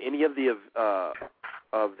of any of the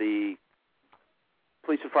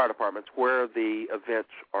police and fire departments where the events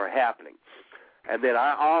are happening. And then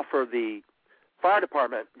I offer the fire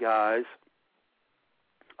department guys,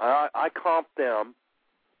 I comp them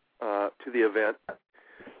to the event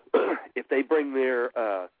if they bring their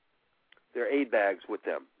aid bags with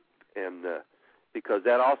them, and because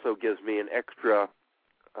that also gives me an extra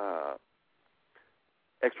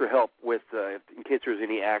help with in case there's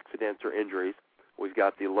any accidents or injuries. We've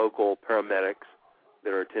got the local paramedics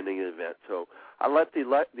that are attending the event, so I let the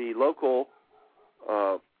local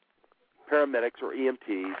paramedics or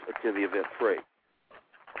EMTs attend the event free.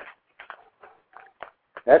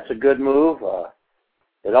 That's a good move.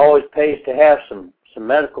 It always pays to have some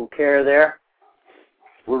medical care there.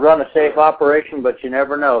 We run a safe operation, but you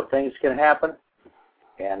never know. Things can happen,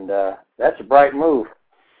 and that's a bright move.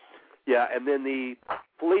 Yeah, and then the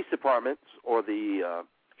police departments or the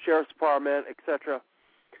sheriff's department, etc.,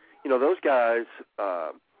 those guys,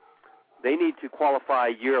 they need to qualify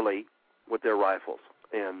yearly with their rifles.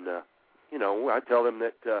 And, I tell them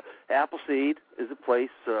that Appleseed is a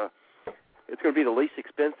place, it's going to be the least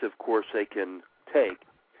expensive course they can take,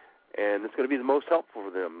 and it's going to be the most helpful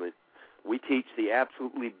for them. We teach the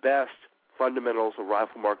absolutely best fundamentals of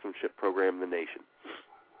rifle marksmanship program in the nation.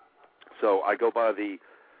 So I go by the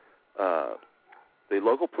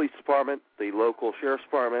local police department, the local sheriff's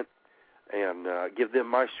department, and give them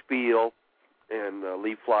my spiel and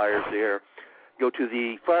leave flyers there. Go to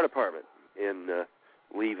the fire department and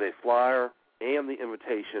leave a flyer and the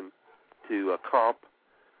invitation to comp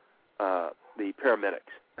the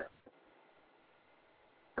paramedics.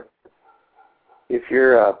 If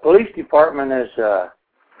your police department is a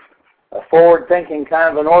forward-thinking kind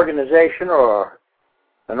of an organization, or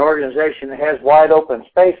an organization that has wide open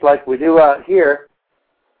space like we do out here,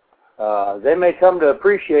 they may come to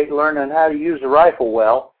appreciate learning how to use a rifle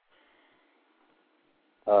well.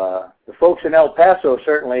 The folks in El Paso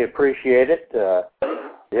certainly appreciate it. The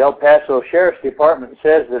El Paso Sheriff's Department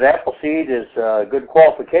says that Appleseed is a good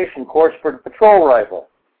qualification course for the patrol rifle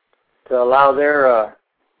to allow their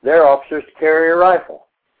officers to carry a rifle.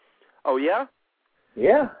 Oh, yeah?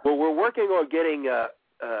 Yeah. Well, we're working on getting a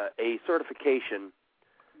certification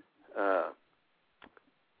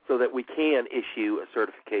so that we can issue a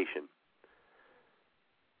certification,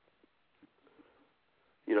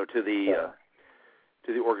 to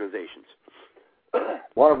the organizations.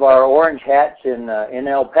 One of our orange hats in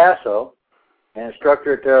El Paso an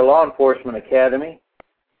instructor at their law enforcement academy.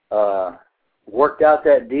 Worked out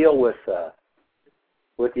that deal with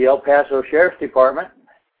the El Paso Sheriff's Department.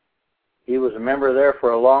 He was a member there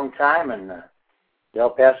for a long time, and the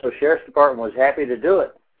El Paso Sheriff's Department was happy to do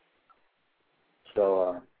it.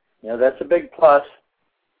 So, that's a big plus.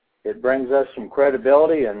 It brings us some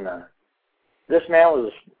credibility, and this man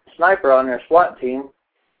was a sniper on their SWAT team.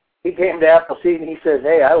 He came to Appleseed and he says,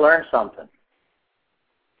 hey, I learned something.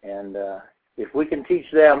 And if we can teach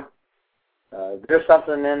them, there's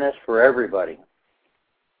something in this for everybody.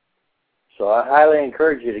 So I highly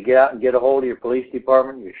encourage you to get out and get a hold of your police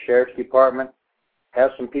department, your sheriff's department,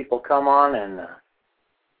 have some people come on, and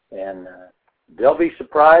they'll be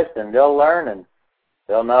surprised, and they'll learn, and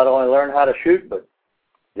they'll not only learn how to shoot, but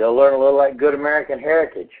they'll learn a little like good American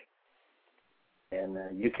heritage. And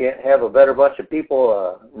you can't have a better bunch of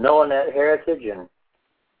people knowing that heritage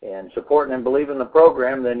and supporting and believing the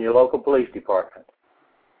program than your local police department.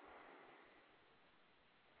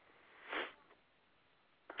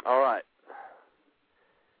 All right.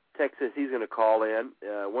 Tex says he's going to call in.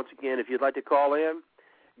 Once again, if you'd like to call in,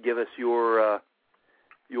 give us your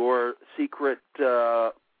secret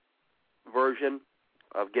version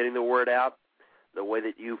of getting the word out, the way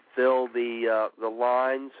that you fill the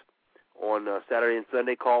lines on Saturday and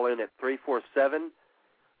Sunday. Call in at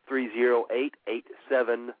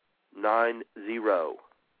 347-308-8790.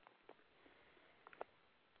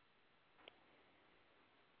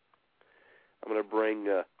 I'm going to bring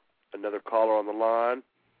another caller on the line.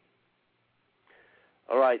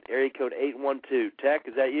 All right, area code 812. Tech,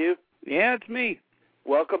 is that you? Yeah, it's me.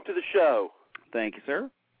 Welcome to the show. Thank you,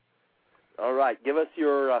 sir. All right, give us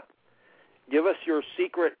your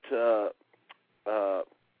secret 100%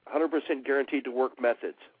 guaranteed to work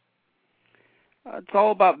methods. It's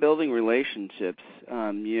all about building relationships.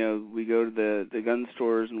 We go to the gun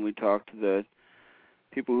stores and we talk to the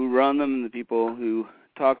people who run them and the people who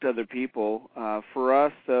talk to other people. For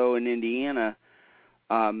us, though, in Indiana,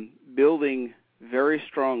 building very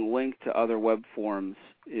strong link to other web forums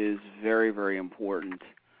is very, very important,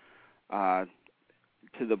 to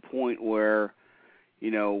the point where,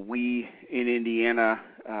 we in Indiana,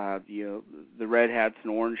 the red hats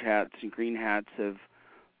and orange hats and green hats have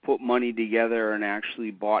put money together and actually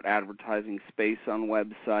bought advertising space on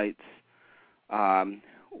websites.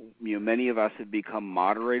 Many of us have become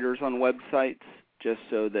moderators on websites just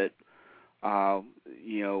so that,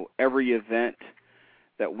 every event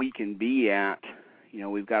that we can be at,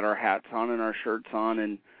 we've got our hats on and our shirts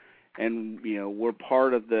on, and we're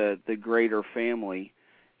part of the greater family,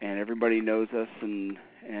 and everybody knows us, and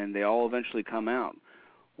they all eventually come out.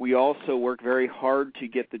 We also work very hard to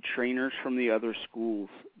get the trainers from the other schools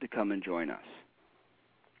to come and join us,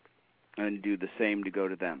 and do the same to go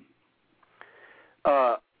to them.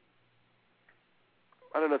 I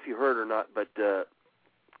don't know if you heard or not, but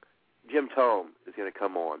Jim Tome is going to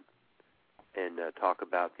come on and talk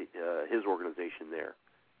about his organization there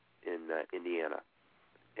in Indiana.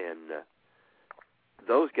 And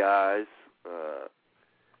those guys,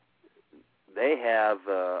 they have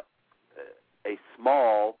a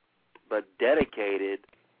small but dedicated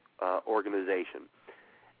organization.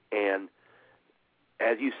 And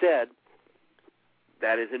as you said,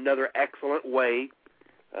 that is another excellent way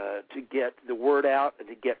to get the word out and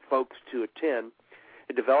to get folks to attend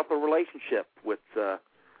and develop a relationship with the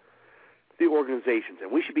organizations.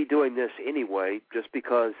 And we should be doing this anyway, just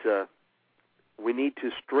because we need to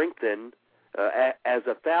strengthen, as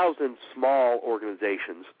 1,000 small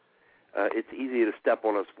organizations, it's easy to step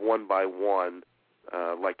on us one by one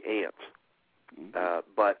like ants.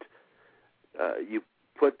 But you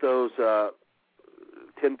put those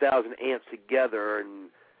 10,000 ants together and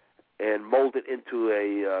mold it into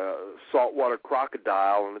a saltwater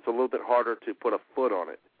crocodile, and it's a little bit harder to put a foot on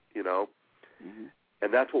it, Mm-hmm.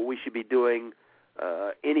 And that's what we should be doing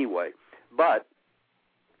anyway. But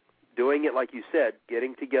doing it, like you said,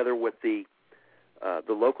 getting together with the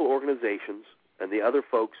local organizations and the other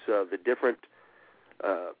folks, the different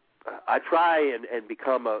I try and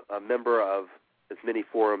become a member of as many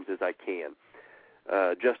forums as I can,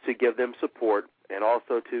 just to give them support and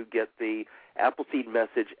also to get the Appleseed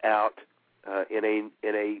message out in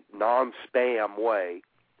a non-spam way,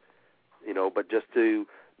 but just to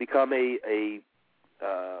become a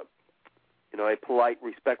polite,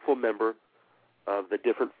 respectful member of the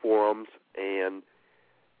different forums and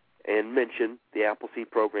mention the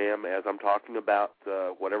Appleseed program as I'm talking about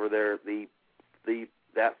whatever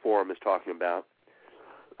that forum is talking about,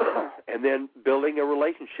 and then building a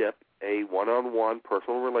relationship, a one-on-one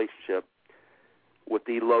personal relationship with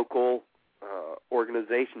the local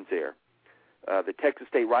organizations there, The Texas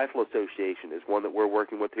State Rifle Association is one that we're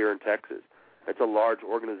working with here in Texas. It's a large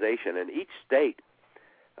organization, and each state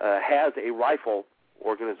has a rifle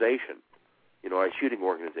organization, a shooting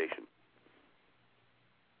organization.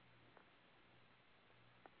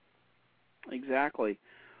 Exactly.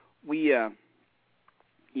 We've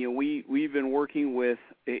been working with.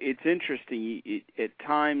 It's interesting. At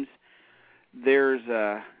times,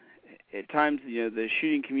 the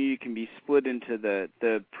shooting community can be split into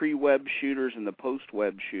the pre-web shooters and the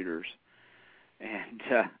post-web shooters,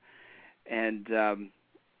 and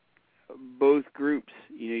both groups,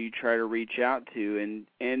 you try to reach out to,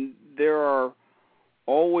 and there are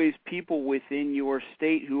always people within your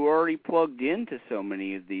state who are already plugged into so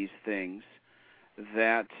many of these things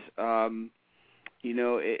that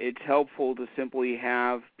it's helpful to simply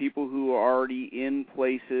have people who are already in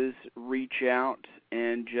places reach out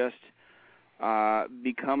and just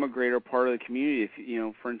become a greater part of the community. If,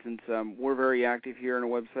 for instance, we're very active here on a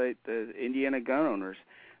website, the Indiana Gun Owners.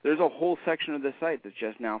 There's a whole section of the site that's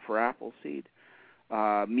just now for Appleseed.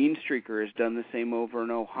 Mean Streaker has done the same over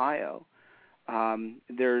in Ohio.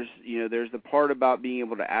 There's the part about being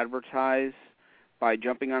able to advertise by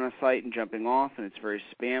jumping on a site and jumping off, and it's very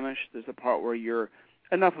spammish. There's the part where you're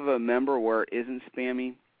enough of a member where it isn't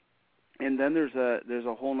spammy, and then there's a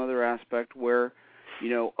whole other aspect where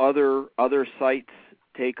other sites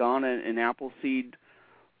take on an Appleseed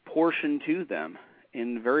portion to them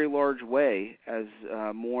in a very large way as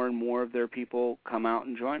more and more of their people come out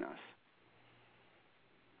and join us.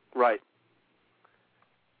 Right.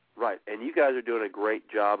 And you guys are doing a great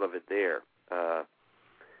job of it there.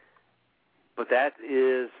 But that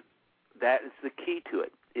is the key to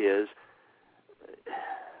it. Is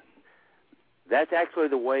that's actually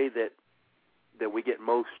the way that we get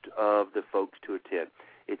most of the folks to attend.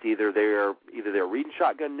 It's either they're reading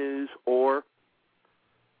Shotgun News, or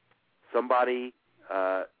somebody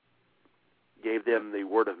gave them the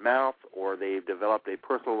word of mouth, or they've developed a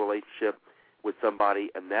personal relationship with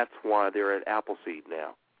somebody, and that's why they're at Appleseed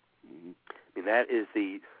now. Mm-hmm. I mean, that is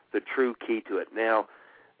the true key to it. Now,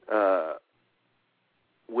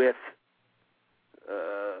 with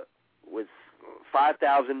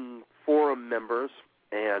 5,000 forum members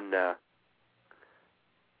and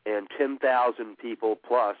 10,000 people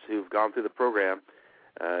plus who've gone through the program,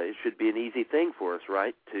 it should be an easy thing for us,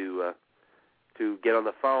 right, to get on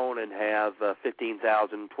the phone and have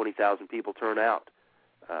 15,000, 20,000 people turn out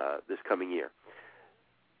this coming year.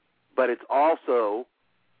 But it's also,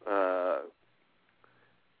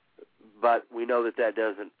 but we know that it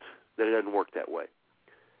doesn't work that way.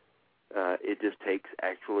 It just takes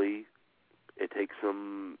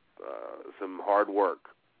some hard work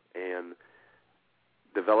and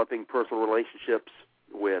developing personal relationships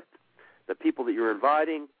with the people that you're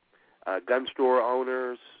inviting, gun store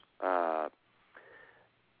owners.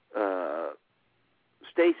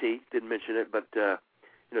 Stacy didn't mention it, but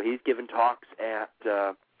he's given talks at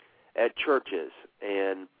churches,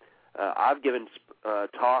 and I've given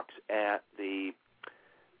talks at the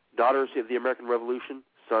Daughters of the American Revolution,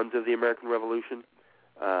 Sons of the American Revolution.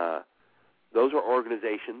 Those are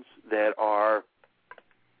organizations that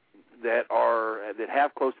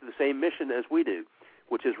have close to the same mission as we do,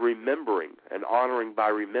 which is remembering and honoring by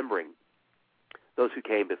remembering those who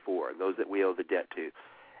came before and those that we owe the debt to.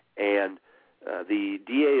 And the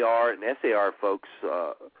DAR and SAR folks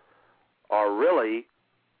are really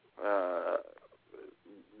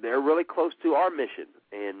they're really close to our mission,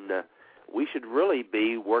 and we should really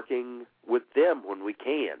be working with them when we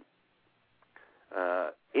can.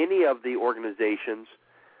 Any of the organizations,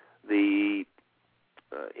 any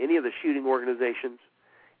of the shooting organizations,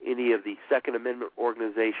 any of the Second Amendment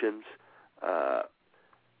organizations,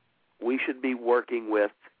 we should be working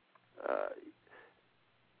with.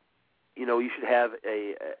 You should have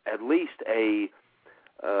at least a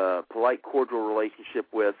polite, cordial relationship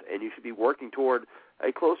with, and you should be working toward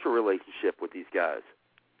a closer relationship with these guys.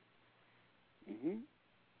 Mm-hmm.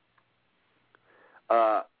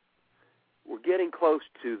 We're getting close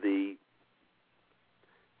to the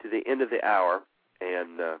end of the hour,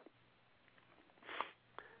 and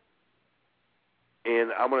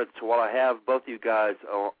I'm going to, while I have both of you guys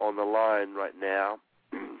on the line right now,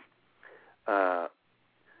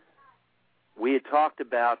 we had talked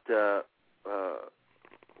about, it's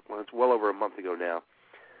well over a month ago now,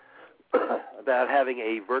 about having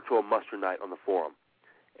a virtual muster night on the forum,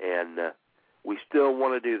 and we still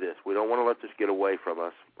want to do this. We don't want to let this get away from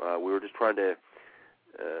us. We were just trying to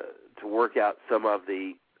work out some of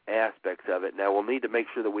the aspects of it. Now we'll need to make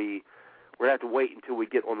sure that we're going to have to wait until we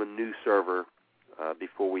get on the new server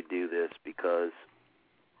before we do this, because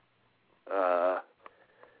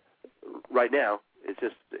right now,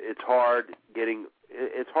 it's hard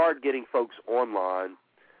getting folks online,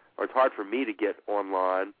 or it's hard for me to get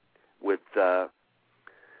online with on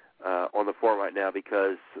the forum right now,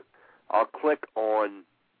 because I'll click on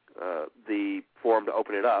the forum to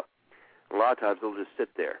open it up. A lot of times it'll just sit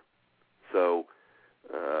there. So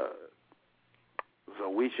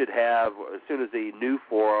we should have, as soon as the new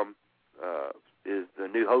forum the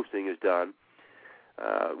new hosting is done,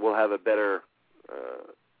 we'll have a better.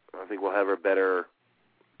 I think we'll have a better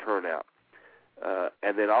turnout.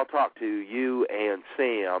 And then I'll talk to you and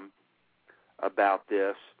Sam about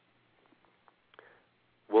this.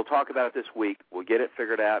 We'll talk about it this week. We'll get it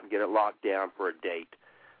figured out and get it locked down for a date,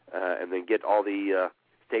 and then get all the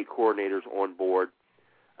state coordinators on board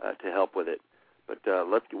to help with it. But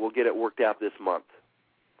we'll get it worked out this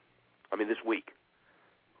week.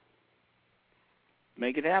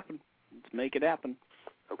 Make it happen. Let's make it happen.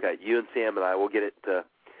 Okay, you and Sam and I will get it.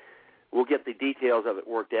 We'll get the details of it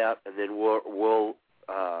worked out, and then we'll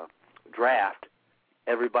draft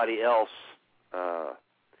everybody else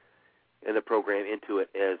in the program into it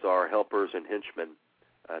as our helpers and henchmen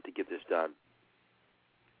to get this done.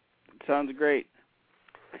 Sounds great.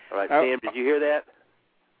 All right, Sam, did you hear that?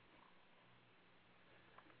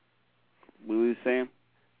 We lose Sam?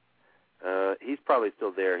 He's probably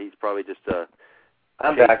still there. He's probably just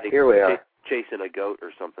I'm back. Here we are. Chasing a goat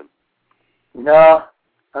or something. No,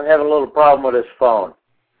 I'm having a little problem with his phone.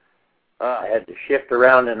 I had to shift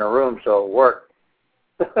around in the room so it worked.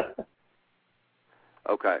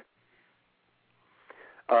 Okay.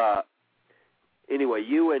 Anyway,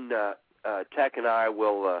 you and Tech and I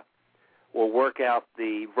will work out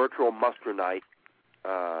the virtual muster night.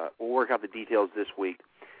 We'll work out the details this week,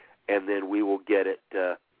 and then we will get it.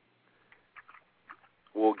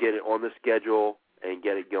 We'll get it on the schedule and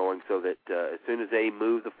get it going, so that as soon as they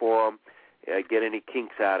move the forum, get any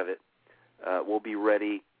kinks out of it, we'll be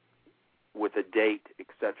ready with a date,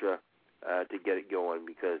 etc., to get it going.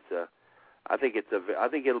 Because I think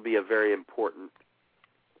it'll be a very important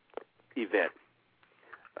event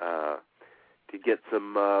to get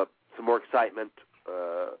some more excitement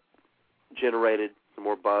generated, some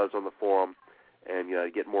more buzz on the forum,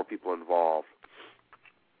 and get more people involved.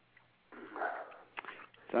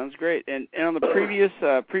 Sounds great. And on the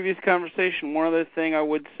previous conversation, one other thing I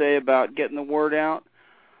would say about getting the word out.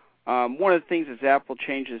 One of the things that Apple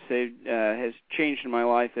has changed in my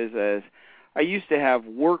life is, as I used to have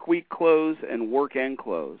work week clothes and work end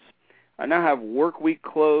clothes. I now have work week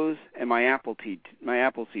clothes and my Appleseed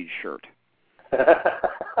shirt.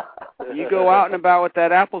 You go out and about with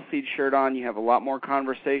that Appleseed shirt on, you have a lot more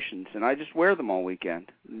conversations, and I just wear them all weekend.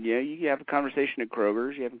 Yeah, you have a conversation at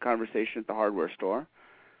Kroger's, you have a conversation at the hardware store.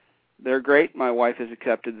 They're great. My wife has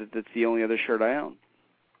accepted that that's the only other shirt I own.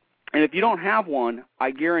 And if you don't have one, I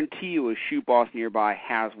guarantee you a shoe boss nearby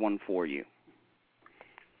has one for you.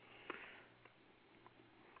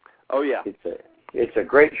 Oh, yeah. It's a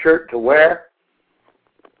great shirt to wear.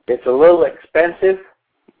 It's a little expensive.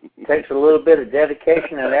 It takes a little bit of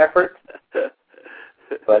dedication and effort.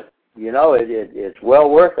 But, it's well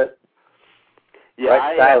worth it. Yeah,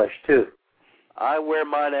 quite stylish, too. I wear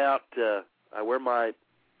mine out. I wear my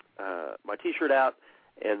T-shirt out,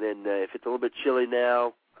 and then if it's a little bit chilly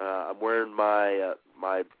now, I'm wearing my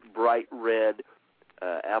bright red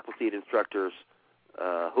Appleseed Instructors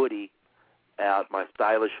hoodie out, my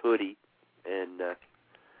stylish hoodie, and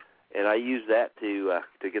I use that to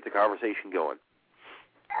get the conversation going.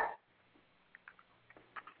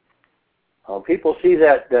 Well, people see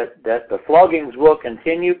that the floggings will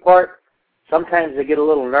continue part. Sometimes they get a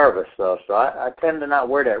little nervous, though, so I tend to not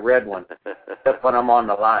wear that red one, except when I'm on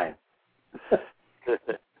the line.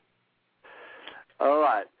 All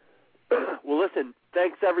right. Well, listen,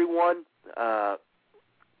 thanks, everyone.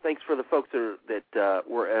 Thanks for the folks that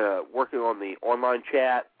were working on the online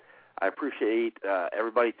chat. I appreciate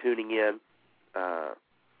everybody tuning in.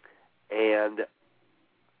 And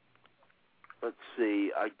let's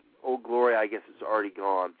see. Old Glory, I guess, is already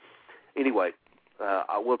gone. Anyway,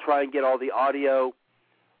 I will try and get all the audio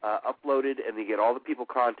uploaded and then get all the people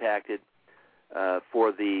contacted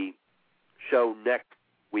for the show next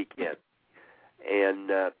weekend. And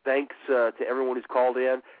thanks to everyone who's called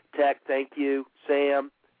in. Tech, thank you.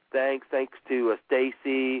 Sam, thanks. Thanks to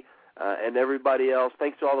Stacy and everybody else.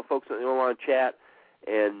 Thanks to all the folks in the online chat.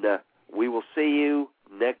 And we will see you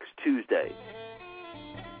next Tuesday.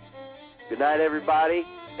 Good night, everybody,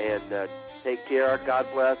 and take care. God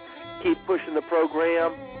bless. Keep pushing the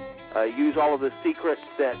program. Use all of the secrets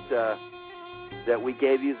that we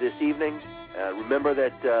gave you this evening. Remember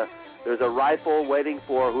that There's a rifle waiting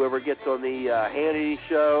for whoever gets on the Hannity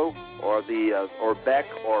show or Beck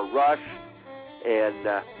or Rush, and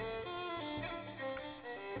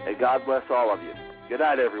God bless all of you. Good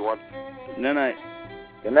night, everyone. Good night.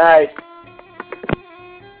 Good night.